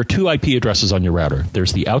 There are two IP addresses on your router.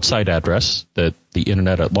 There's the outside address that the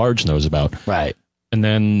internet at large knows about, right? And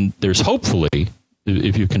then there's hopefully,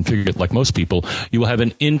 if you configure it like most people, you will have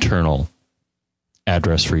an internal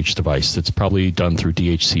address for each device that's probably done through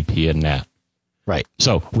DHCP and NAT. Right.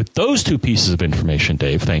 So with those two pieces of information,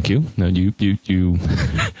 Dave, thank you. Now you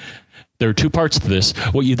there are two parts to this.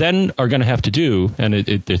 What you then are going to have to do, and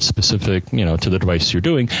it's specific, to the device you're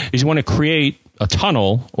doing, is you want to create a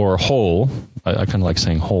tunnel or a hole. I kind of like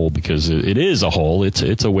saying hole because it is a hole.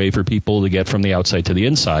 It's a way for people to get from the outside to the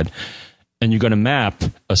inside. And you're going to map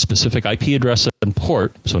a specific IP address and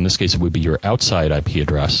port. So in this case, it would be your outside IP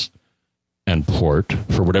address and port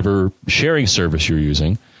for whatever sharing service you're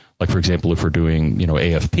using. Like, for example, if we're doing,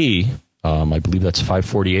 AFP, I believe that's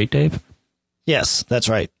 548, Dave? Yes, that's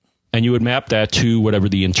right. And you would map that to whatever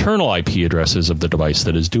the internal IP address is of the device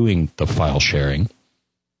that is doing the file sharing.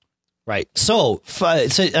 Right. So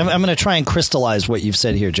I'm going to try and crystallize what you've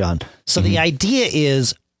said here, John. So the idea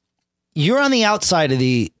is you're on the outside of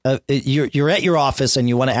you're at your office and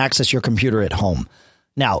you want to access your computer at home.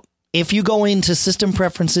 Now, if you go into System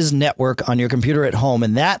Preferences Network on your computer at home,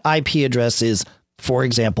 and that IP address is, for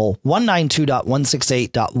example,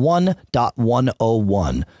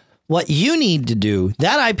 192.168.1.101, what you need to do,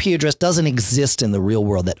 that IP address doesn't exist in the real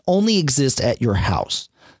world. That only exists at your house.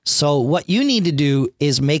 So what you need to do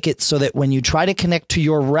is make it so that when you try to connect to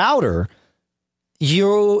your router,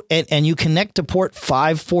 you connect to port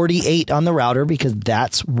 548 on the router, because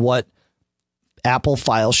that's what Apple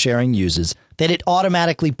file sharing uses, that it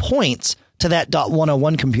automatically points to that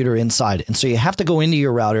 .101 computer inside. And so you have to go into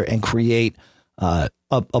your router and create a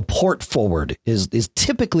port forward is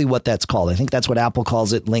typically what that's called. I think that's what Apple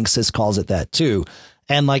calls it. Linksys calls it that too.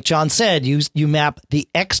 And like John said, you map the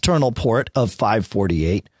external port of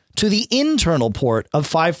 548 to the internal port of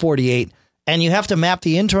 548 and you have to map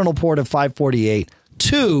the internal port of 548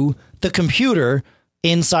 to the computer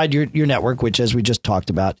inside your network, which, as we just talked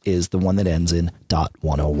about, is the one that ends in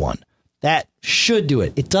 .101. That should do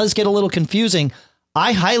it. It does get a little confusing.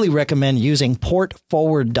 I highly recommend using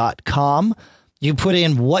portforward.com. You put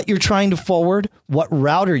in what you're trying to forward, what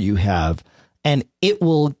router you have, and it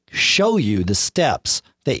will show you the steps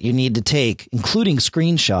that you need to take, including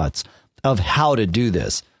screenshots of how to do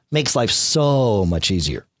this. Makes life so much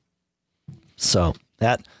easier. So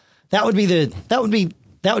that would be the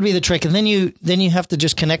trick. And then you have to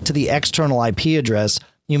just connect to the external IP address.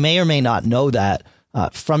 You may or may not know that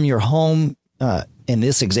from your home. In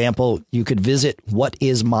this example, you could visit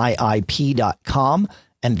whatismyip.com,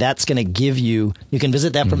 and that's going to give you can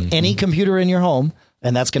visit that from any computer in your home,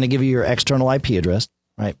 and that's going to give you your external IP address,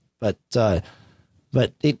 right? But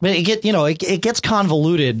it gets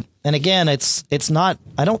convoluted, and again, it's not.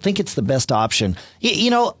 I don't think it's the best option.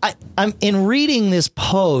 I'm in reading this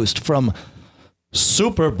post from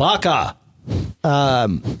Super Baka. I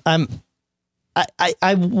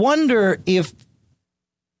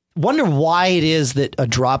wonder why it is that a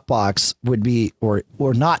Dropbox would be, or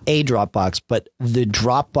not a Dropbox, but the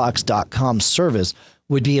Dropbox.com service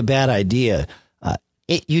would be a bad idea.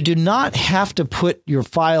 You do not have to put your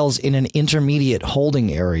files in an intermediate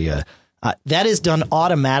holding area. That is done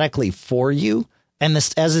automatically for you, and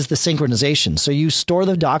this, as is the synchronization. So you store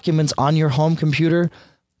the documents on your home computer,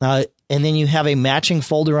 and then you have a matching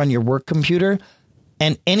folder on your work computer,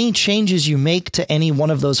 and any changes you make to any one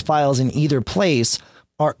of those files in either place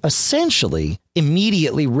are essentially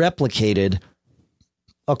immediately replicated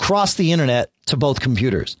across the internet to both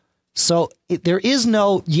computers. So there is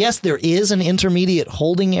an intermediate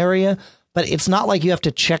holding area, but it's not like you have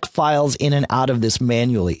to check files in and out of this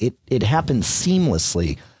manually. It happens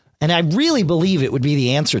seamlessly. And I really believe it would be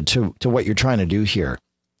the answer to what you're trying to do here.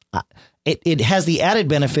 It has the added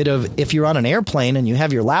benefit of, if you're on an airplane and you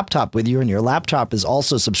have your laptop with you and your laptop is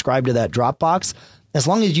also subscribed to that Dropbox, as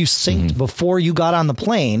long as you synced before you got on the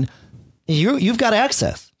plane, you've got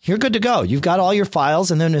access. You're good to go. You've got all your files.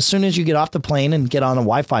 And then as soon as you get off the plane and get on a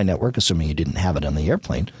Wi-Fi network, assuming you didn't have it on the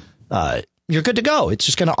airplane, you're good to go. It's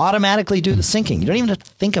just going to automatically do the syncing. You don't even have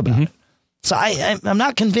to think about it. So I'm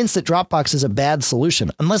not convinced that Dropbox is a bad solution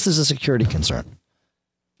unless there's a security concern.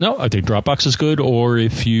 No, I think Dropbox is good. Or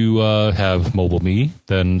if you have MobileMe,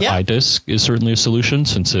 then iDisk is certainly a solution,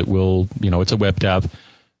 since it will, it's a WebDAV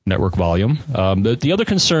network volume. The other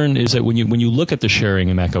concern is that when you look at the sharing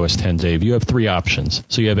in macOS 10, Dave, you have three options.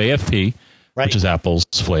 So you have AFP, which is Apple's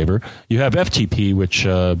flavor. You have FTP, which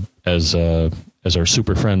as our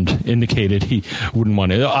super friend indicated, he wouldn't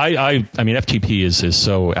want it. I mean, FTP is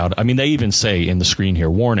so out. I mean, they even say in the screen here,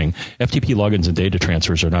 warning, FTP logins and data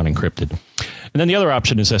transfers are not encrypted. And then the other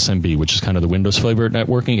option is SMB, which is kind of the Windows flavor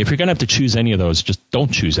networking. If you're going to have to choose any of those, just don't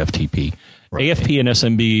choose FTP. Right. AFP and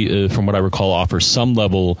SMB, from what I recall, offer some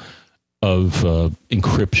level of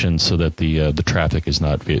encryption so that the traffic is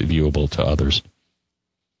not viewable to others.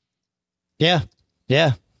 Yeah,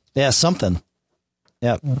 something.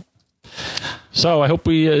 Yeah. So I hope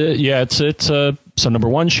it's so number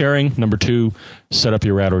one, sharing. Number two, set up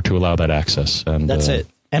your router to allow that access. And that's it.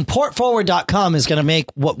 And portforward.com is going to make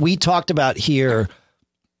what we talked about here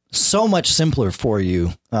so much simpler for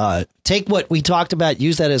you. Take what we talked about,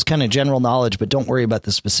 use that as kind of general knowledge, but don't worry about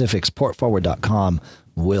the specifics. Portforward.com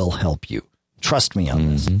will help you. Trust me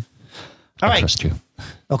on this. All right. I trust you.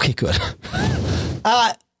 Okay, good.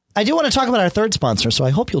 I do want to talk about our third sponsor, so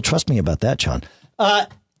I hope you'll trust me about that, John.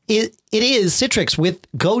 It is Citrix with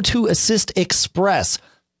GoToAssist Express.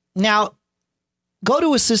 Now,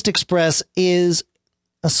 GoToAssist Express is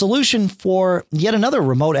a solution for yet another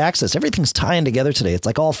remote access. Everything's tying together today. It's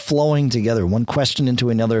like all flowing together. One question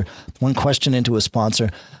into another, one question into a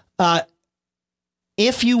sponsor.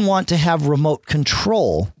 If you want to have remote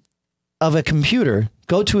control of a computer,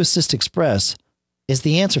 GoToAssist Express is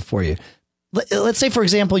the answer for you. Let's say, for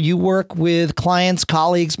example, you work with clients,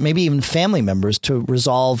 colleagues, maybe even family members to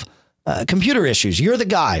resolve computer issues. You're the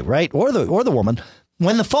guy, right? Or the woman.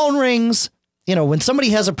 When the phone rings, when somebody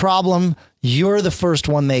has a problem, you're the first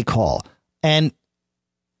one they call. And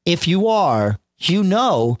if you are,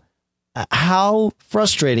 how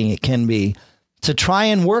frustrating it can be to try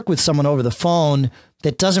and work with someone over the phone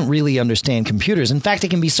that doesn't really understand computers. In fact, it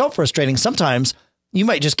can be so frustrating. Sometimes you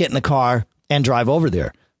might just get in the car and drive over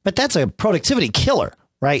there. But that's a productivity killer,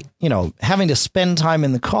 right? Having to spend time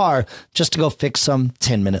in the car just to go fix some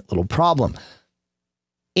 10-minute little problem.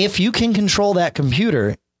 If you can control that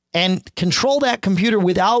computer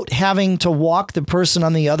without having to walk the person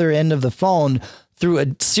on the other end of the phone through a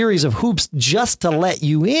series of hoops just to let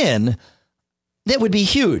you in, that would be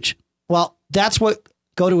huge. Well, that's what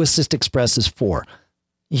GoToAssist Express is for.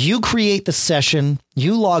 You create the session,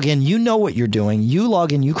 you log in, you know what you're doing, you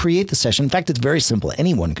log in, you create the session. In fact, it's very simple.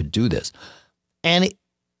 Anyone could do this. And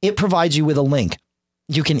it provides you with a link.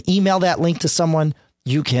 You can email that link to someone.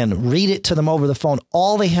 You can read it to them over the phone.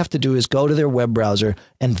 All they have to do is go to their web browser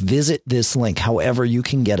and visit this link, however you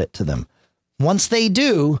can get it to them. Once they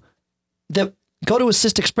do, the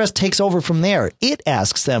GoToAssist Express takes over from there. It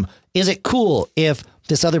asks them, is it cool if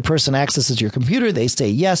this other person accesses your computer? They say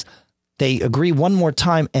yes. They agree one more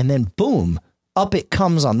time, and then boom, up it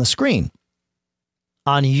comes on the screen.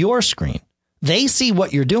 On your screen. They see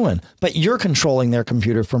what you're doing, but you're controlling their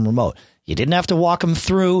computer from remote. You didn't have to walk them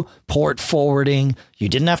through port forwarding. You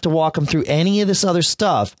didn't have to walk them through any of this other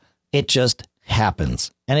stuff. It just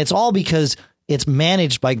happens. And it's all because it's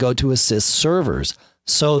managed by GoToAssist servers.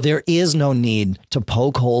 So there is no need to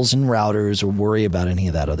poke holes in routers or worry about any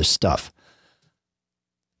of that other stuff.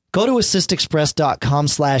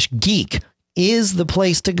 GoToAssistExpress.com/geek is the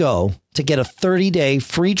place to go to get a 30-day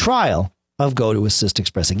free trial of GoToAssist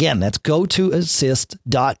Express. Again, that's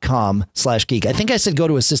GoToAssist.com/geek. I think I said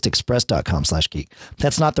GoToAssistExpress.com/geek.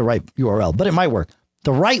 That's not the right URL, but it might work.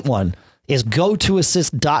 The right one is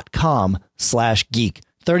GoToAssist.com/geek.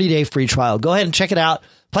 30-day free trial. Go ahead and check it out.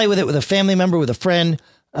 Play with it with a family member, with a friend.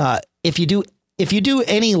 If you do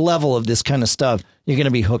any level of this kind of stuff, you're going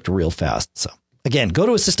to be hooked real fast. So again,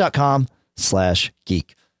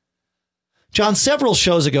 GoToAssist.com/geek. John, several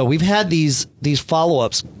shows ago, we've had these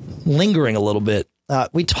follow-ups lingering a little bit.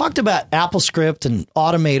 We talked about AppleScript and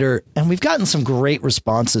Automator, and we've gotten some great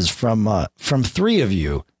responses from three of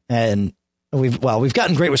you. And we've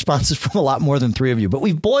gotten great responses from a lot more than three of you, but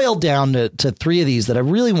we've boiled down to three of these that I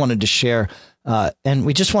really wanted to share. And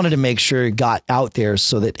we just wanted to make sure it got out there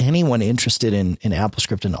so that anyone interested in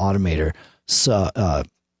AppleScript and Automator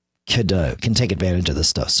can take advantage of this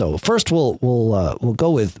stuff. So first we'll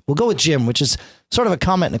go with Jim, which is sort of a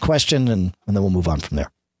comment and a question, and then we'll move on from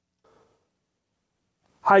there.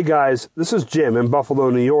 Hi guys, this is Jim in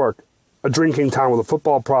Buffalo, New York, a drinking town with a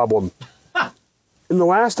football problem. In the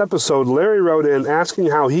last episode, Larry wrote in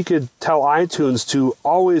asking how he could tell iTunes to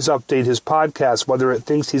always update his podcast, whether it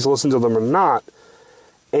thinks he's listened to them or not.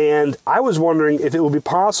 And I was wondering if it would be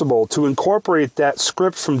possible to incorporate that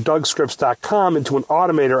script from DougScripts.com into an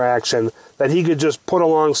Automator action that he could just put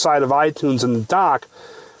alongside of iTunes in the dock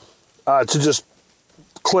to just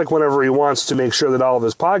click whenever he wants to make sure that all of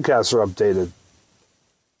his podcasts are updated.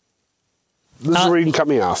 This is where you can cut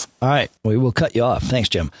me off. All right. We will cut you off. Thanks,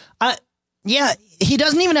 Jim. Yeah, he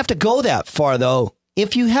doesn't even have to go that far, though.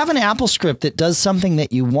 If you have an AppleScript that does something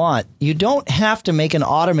that you want, you don't have to make an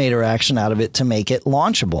Automator action out of it to make it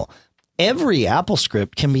launchable. Every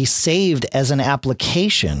AppleScript can be saved as an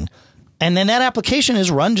application, and then that application is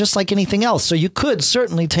run just like anything else. So you could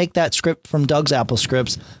certainly take that script from Doug's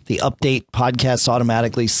AppleScripts, the update podcasts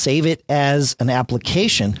automatically, save it as an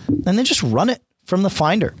application, and then just run it from the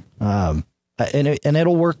Finder. And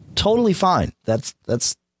it'll work totally fine. That's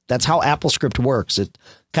how AppleScript works. It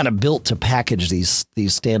kind of built to package these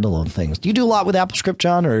standalone things. Do you do a lot with AppleScript,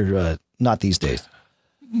 John, or not these days?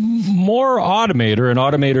 More Automator, and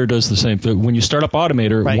Automator does the same thing. When you start up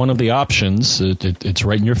Automator, right, one of the options, it's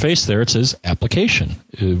right in your face there. It says application.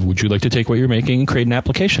 Would you like to take what you're making and create an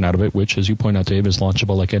application out of it, which, as you point out, Dave, is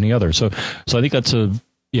launchable like any other. So I think that's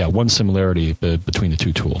one similarity between the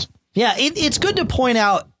two tools. Yeah, it's good to point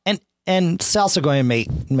out, and Salsagoyan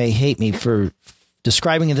may hate me for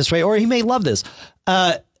describing it this way, or he may love this.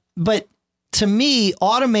 But to me,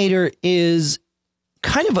 Automator is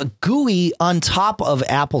kind of a GUI on top of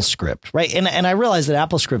AppleScript, right? And I realize that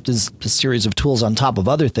AppleScript is a series of tools on top of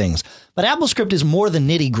other things, but AppleScript is more the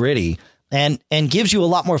nitty gritty and gives you a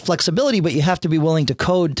lot more flexibility, but you have to be willing to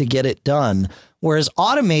code to get it done. Whereas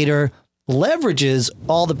Automator leverages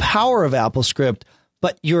all the power of AppleScript,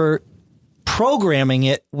 but you're programming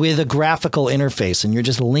it with a graphical interface and you're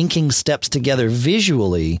just linking steps together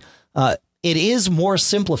visually. It is more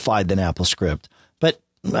simplified than AppleScript, but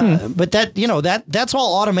that, that's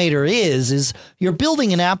all Automator is you're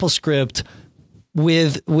building an AppleScript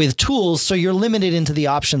with tools. So you're limited into the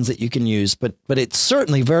options that you can use, but it's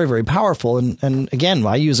certainly very, very powerful. And again,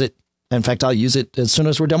 I use it. In fact, I'll use it as soon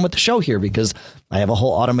as we're done with the show here, because I have a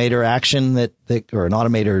whole Automator action or an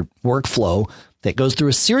Automator workflow that goes through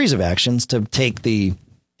a series of actions to take the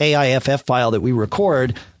AIFF file that we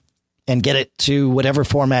record and get it to whatever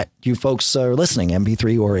format you folks are listening,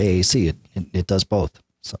 MP3 or AAC. It does both.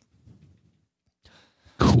 So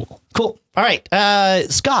cool. All right,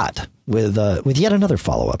 Scott with yet another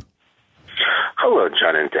follow-up. Hello,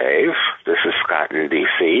 John and Dave. This is Scott in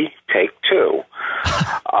D.C. Take two.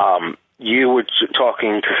 you were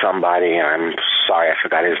talking to somebody, and I'm sorry, I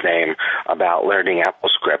forgot his name, about learning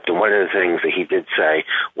AppleScript, and one of the things that he did say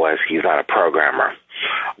was he's not a programmer,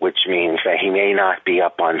 which means that he may not be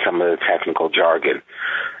up on some of the technical jargon.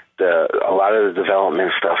 A lot of the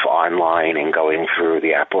development stuff online and going through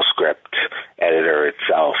the AppleScript editor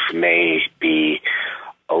itself may be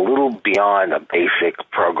a little beyond a basic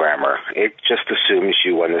programmer. It just assumes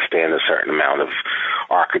you understand a certain amount of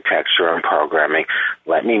architecture and programming.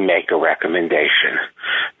 Let me make a recommendation.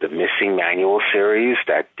 The Missing Manual series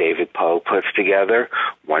that David Poe puts together,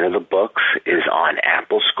 one of the books is on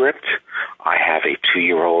AppleScript. I have a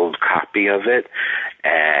 2-year-old copy of it,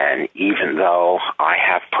 and even though I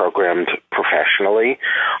have programmed professionally,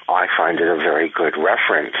 I find it a very good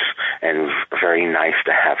reference and very nice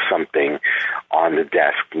to have something on the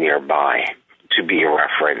desk nearby to be a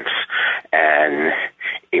reference. And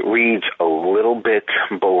it reads a little bit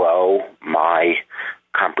below my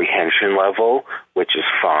comprehension level, which is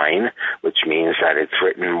fine, which means that it's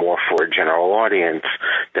written more for a general audience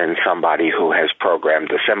than somebody who has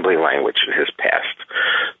programmed assembly language in his past.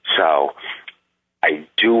 So I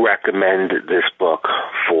do recommend this book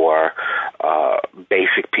for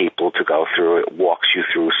basic people to go through. It walks you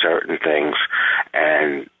through certain things,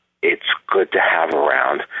 and it's good to have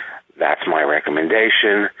around. That's my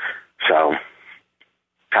recommendation. So,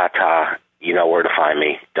 ta-ta, you know where to find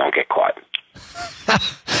me. Don't get caught.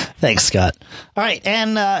 Thanks, Scott. All right,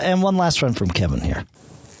 and one last one from Kevin here.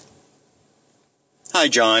 Hi,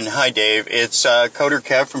 John. Hi, Dave. It's Coder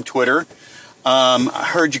Kev from Twitter. I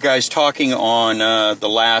heard you guys talking on the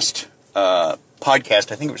last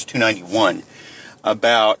podcast, I think it was 291,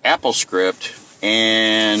 about AppleScript,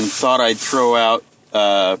 and thought I'd throw out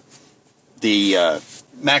the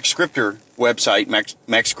MaxScriptor website,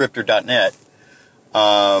 maxscriptor.net.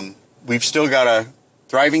 We've still got a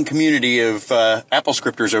thriving community of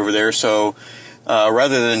AppleScripters over there, so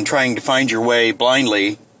rather than trying to find your way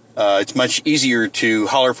blindly, it's much easier to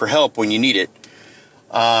holler for help when you need it.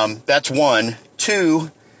 That's one.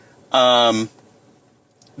 Two,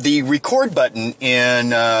 the record button in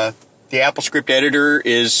the AppleScript editor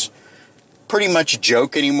is pretty much a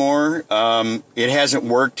joke anymore. It hasn't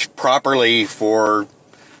worked properly for,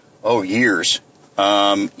 years.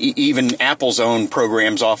 Even Apple's own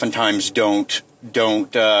programs oftentimes don't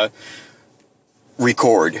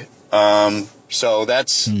record. So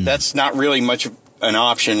that's not really much of an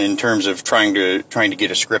option in terms of trying to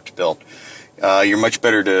get a script built. You're much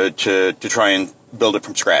better to try and build it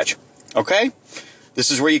from scratch. Okay?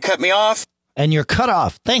 This is where you cut me off. And you're cut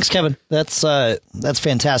off. Thanks, Kevin. That's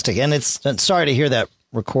fantastic. And it's sorry to hear that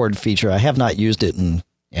record feature. I have not used it in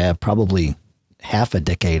probably half a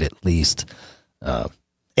decade at least.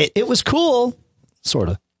 It was cool, sort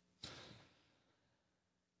of.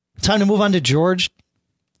 Time to move on to George.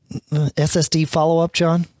 SSD follow-up,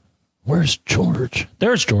 John? Where's George?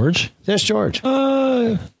 There's George. There's George.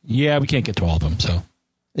 Yeah, we can't get to all of them, so.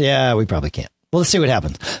 Yeah, we probably can't. Well, let's see what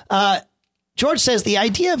happens. George says the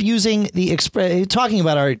idea of using the talking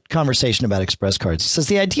about our conversation about express cards, he says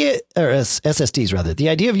the idea, or SSDs rather, the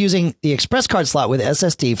idea of using the express card slot with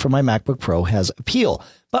SSD for my MacBook Pro has appeal.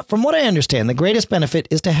 But from what I understand, the greatest benefit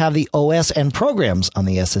is to have the OS and programs on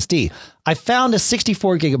the SSD. I found a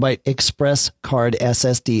 64 gigabyte express card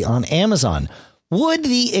SSD on Amazon. Would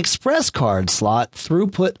the express card slot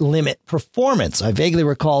throughput limit performance? I vaguely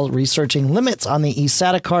recall researching limits on the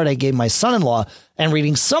eSATA card I gave my son-in-law and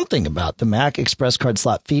reading something about the Mac express card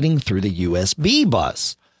slot feeding through the USB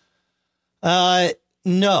bus.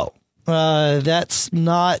 No, that's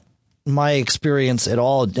not my experience at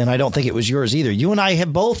all, and I don't think it was yours either. You and I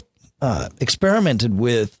have both experimented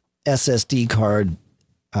with SSD card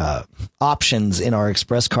options in our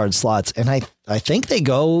express card slots, and I think they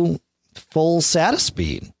go full SATA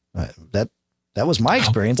speed. That was my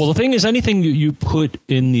experience. Well, the thing is, anything you put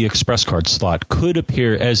in the express card slot could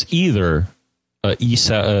appear as either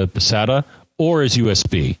eSATA or as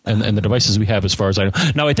USB, and the devices we have, as far as I know.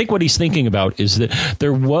 Now, I think what he's thinking about is that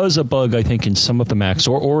there was a bug, I think, in some of the Macs,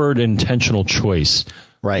 or an intentional choice,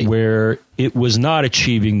 right, where it was not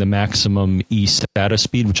achieving the maximum eSATA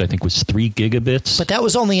speed, which I think was 3 gigabits. But that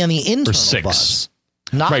was only on the internal 6. bus.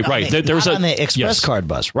 Not right. There was on the express card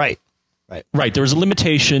bus. Right. There was a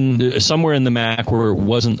limitation somewhere in the Mac where it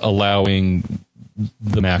wasn't allowing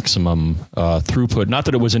the maximum throughput. Not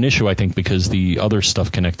that it was an issue, I think, because the other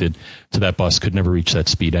stuff connected to that bus could never reach that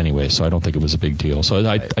speed anyway. So I don't think it was a big deal. So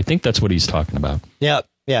I think that's what he's talking about.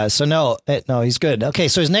 Yeah. So no, he's good. Okay.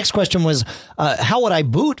 So his next question was, how would I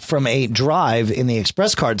boot from a drive in the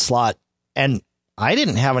express card slot? And I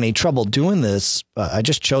didn't have any trouble doing this. I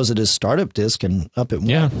just chose it as startup disk and up it went.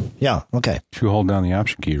 Yeah. Yeah. Okay. You hold down the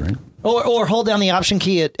option key, right? Or hold down the option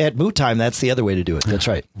key at boot time. That's the other way to do it. That's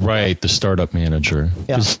right. Right, the startup manager.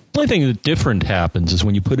 Yeah. 'Cause the only thing that different happens is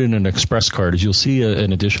when you put in an express card is you'll see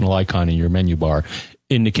an additional icon in your menu bar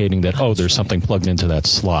indicating that, there's something plugged into that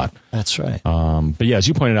slot. That's right. But yeah, as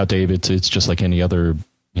you pointed out, Dave, it's just like any other,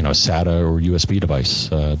 SATA or USB device.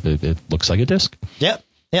 It looks like a disk. Yep.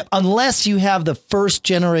 Unless you have the first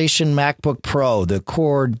generation MacBook Pro, the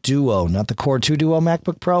Core Duo, not the Core 2 Duo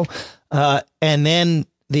MacBook Pro. And then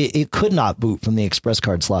it could not boot from the express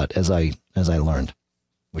card slot, as I learned,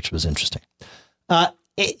 which was interesting. And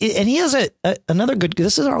he has another good.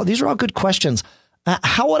 These are all good questions.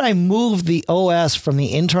 How would I move the OS from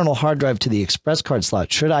the internal hard drive to the express card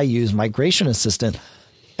slot? Should I use Migration Assistant?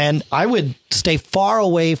 And I would stay far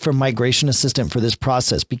away from Migration Assistant for this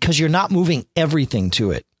process because you're not moving everything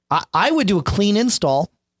to it. I would do a clean install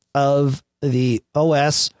of the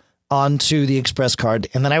OS onto the express card,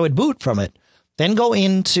 and then I would boot from it. Then go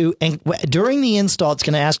into, and during the install, it's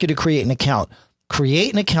going to ask you to create an account.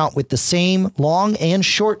 Create an account with the same long and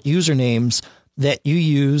short usernames that you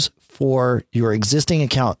use for your existing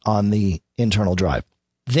account on the internal drive.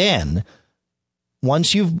 Then,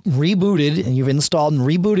 once you've rebooted and you've installed and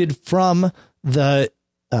rebooted from the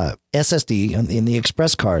SSD in the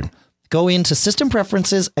express card, go into System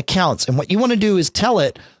Preferences, Accounts. And what you want to do is tell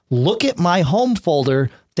it, look at my home folder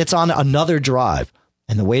that's on another drive.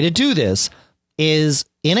 And the way to do this is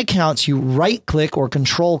in Accounts, you right click or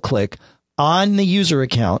control click on the user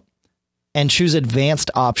account and choose Advanced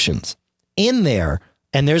Options. In there,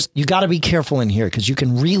 and you got to be careful in here because you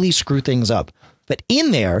can really screw things up. But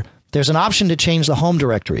in there's an option to change the home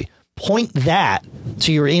directory. Point that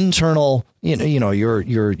to your internal,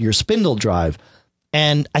 your spindle drive.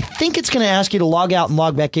 And I think it's going to ask you to log out and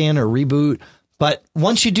log back in or reboot. But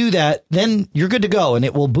once you do that, then you're good to go. And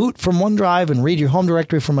it will boot from one drive and read your home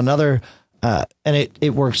directory from another. And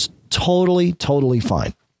it works totally, totally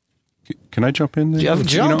fine. Can I jump in there?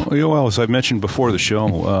 Jump. Well, as I mentioned before the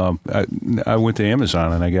show, I went to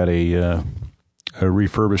Amazon and I got a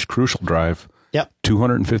refurbished Crucial drive. Yep.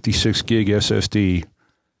 256 gig SSD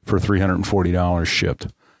for $340 shipped.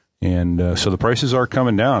 And so the prices are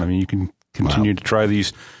coming down. I mean, you can continue to try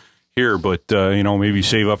these here, but maybe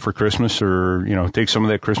save up for Christmas or take some of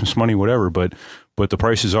that Christmas money, whatever. But the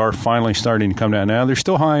prices are finally starting to come down. Now they're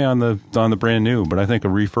still high on the brand new, but I think a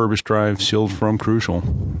refurbished drive sealed from Crucial.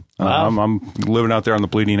 Wow. I'm living out there on the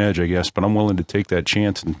bleeding edge, I guess, but I'm willing to take that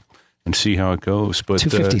chance and see how it goes. But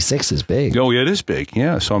 256 is big. Oh, yeah, it is big.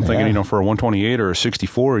 Yeah, so I'm thinking, for a 128 or a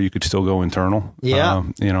 64, you could still go internal. Yeah,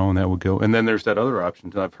 and that would go. And then there's that other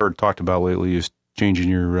option that I've heard talked about lately is changing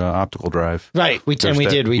your optical drive. Right, we did.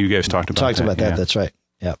 You guys talked about that. Yeah. That's right.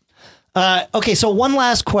 Yeah. Okay, so one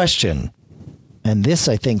last question, and this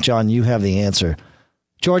I think, John, you have the answer.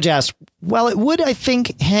 George asked, "Well, it would, I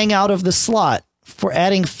think, hang out of the slot for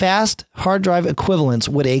adding fast hard drive equivalents.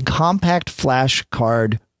 Would a compact flash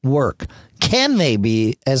card work? Can they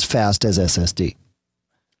be as fast as SSD?"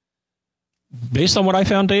 Based on what I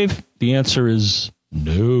found, Dave, the answer is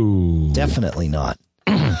no. Definitely not.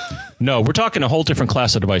 No, we're talking a whole different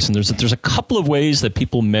class of device, and there's a couple of ways that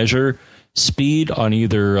people measure speed on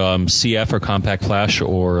either CF or compact flash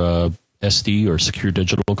or SD or secure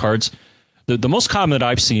digital cards. The most common that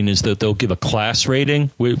I've seen is that they'll give a class rating,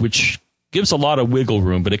 which gives a lot of wiggle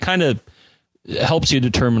room, but it kind of helps you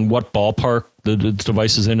determine what ballpark the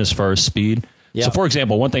device is in as far as speed. Yeah. So, for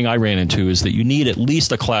example, one thing I ran into is that you need at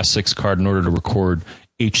least a Class 6 card in order to record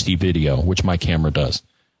HD video, which my camera does.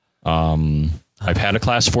 I've had a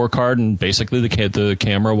Class 4 card, and basically the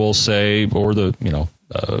camera will say, or the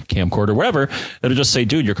camcorder, whatever, it'll just say,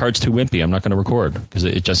 "Dude, your card's too wimpy. I'm not going to record," because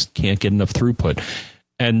it just can't get enough throughput.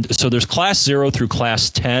 And so there's Class 0 through Class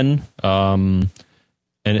 10, and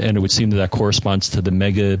it would seem that corresponds to the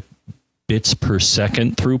megabits per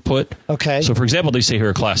second throughput. Okay. So, for example, they say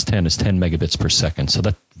here Class 10 is 10 megabits per second. So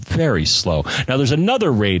that's very slow. Now, there's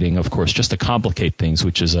another rating, of course, just to complicate things,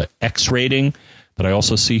 which is an X rating that I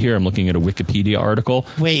also see here. I'm looking at a Wikipedia article.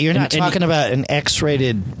 Wait, you're not talking about an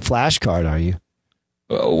X-rated flash card, are you?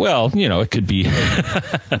 Well, it could be.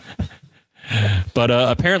 But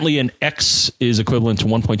apparently an X is equivalent to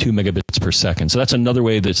 1.2 megabits per second. So that's another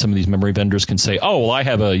way that some of these memory vendors can say, "Oh, well, I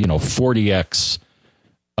have a 40X."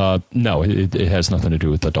 No, it has nothing to do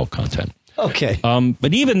with adult content. Okay.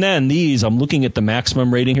 But even then, I'm looking at the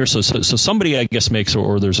maximum rating here. So somebody, I guess, makes,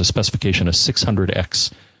 or there's a specification, a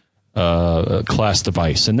 600X class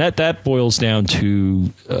device. And that boils down to,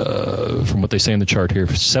 from what they say in the chart here,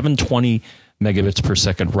 720 megabits per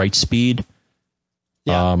second write speed.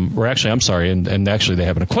 Yeah. Or actually, I'm sorry, and actually they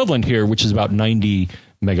have an equivalent here, which is about 90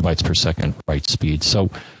 megabytes per second write speed. So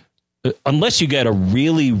unless you get a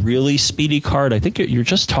really, really speedy card, I think you're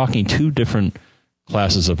just talking two different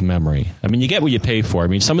classes of memory. I mean, you get what you pay for. I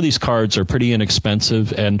mean, some of these cards are pretty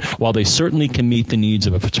inexpensive, and while they certainly can meet the needs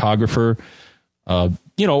of a photographer,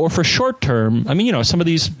 or for short term, I mean, some of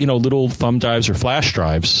these, little thumb drives or flash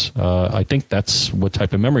drives, I think that's what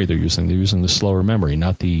type of memory they're using. They're using the slower memory,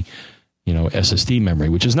 not the, SSD memory,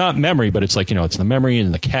 which is not memory, but it's like, it's the memory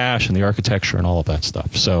and the cache and the architecture and all of that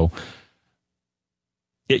stuff. So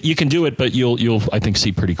you can do it, but you'll I think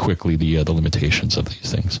see pretty quickly the limitations of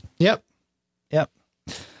these things. Yep.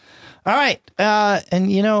 All right.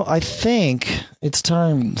 And, I think it's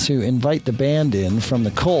time to invite the band in from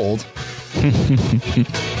the cold.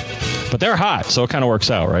 But they're hot, so it kind of works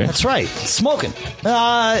out, right? That's right. Smoking.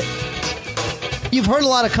 You've heard a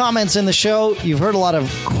lot of comments in the show. You've heard a lot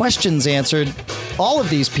of questions answered. All of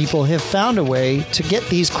these people have found a way to get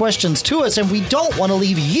these questions to us, and we don't want to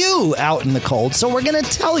leave you out in the cold, so we're going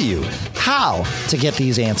to tell you how to get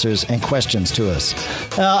these answers and questions to us.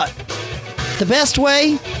 The best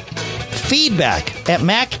way? Feedback at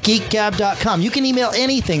MacGeekGab.com. You can email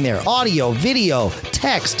anything there. Audio, video,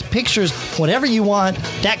 text, pictures, whatever you want.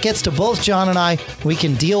 That gets to both John and I. We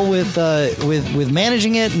can deal with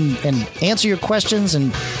managing it and answer your questions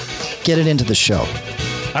and get it into the show.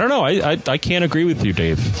 I don't know. I can't agree with you,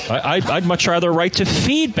 Dave. I'd much rather write to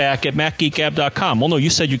feedback at MacGeekGab.com. Well, no, you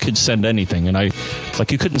said you could send anything, and you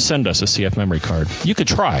couldn't send us a CF memory card. You could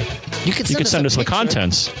try. You could send us the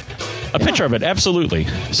contents. A picture of it, absolutely.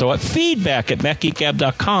 So at feedback at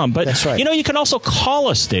MacGeekGab.com. But, that's right. You can also call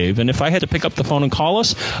us, Dave. And if I had to pick up the phone and call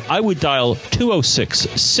us, I would dial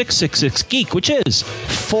 206-666-GEEK, which is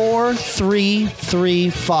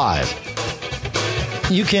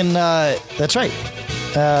 4335. You can, that's right.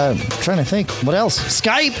 I'm trying to think. What else?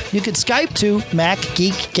 Skype. You could Skype to Mac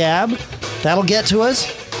Geek Gab. That'll get to us.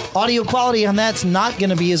 Audio quality on that's not going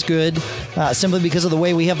to be as good simply because of the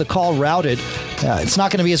way we have the call routed. It's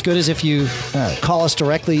not going to be as good as if you call us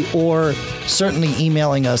directly or certainly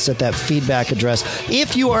emailing us at that feedback address.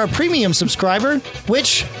 If you are a premium subscriber,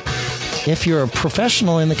 which, if you're a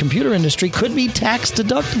professional in the computer industry, could be tax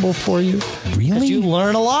deductible for you. Really? You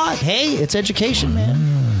learn a lot. Hey, it's education, man.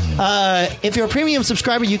 If you're a premium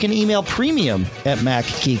subscriber, you can email premium at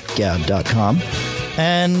MacGeekGab.com.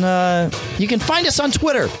 And you can find us on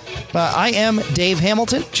Twitter. I am Dave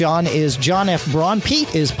Hamilton. John is John F. Braun.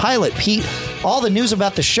 Pete is Pilot Pete. All the news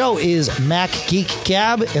about the show is Mac Geek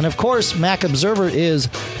Gab. And, of course, Mac Observer is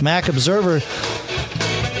Mac Observer.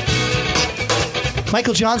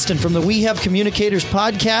 Michael Johnston from the We Have Communicators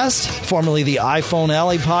podcast, formerly the iPhone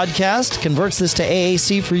Alley podcast, converts this to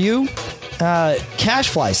AAC for you.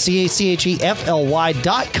 Cachefly,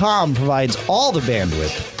 CACHEFLY.com provides all the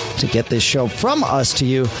bandwidth to get this show from us to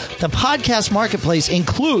you. The podcast marketplace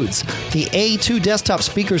includes the A2 desktop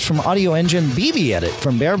speakers from Audio Engine, BB Edit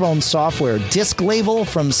from Barebones Software, Disc Label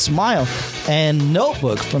from Smile, and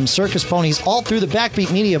Notebook from Circus Ponies, all through the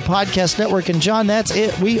Backbeat Media Podcast Network. And John, that's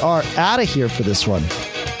it. We are out of here for this one.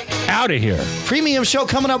 Out of here. Premium show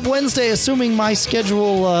coming up Wednesday, assuming my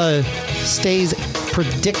schedule stays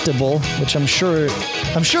predictable, which I'm sure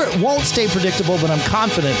it won't stay predictable, but I'm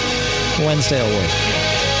confident Wednesday will work.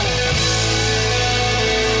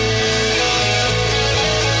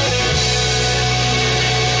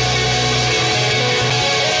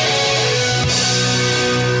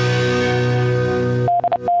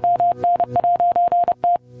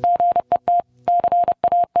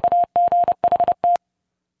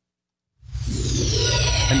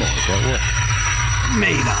 I know what that was.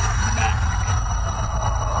 Made on.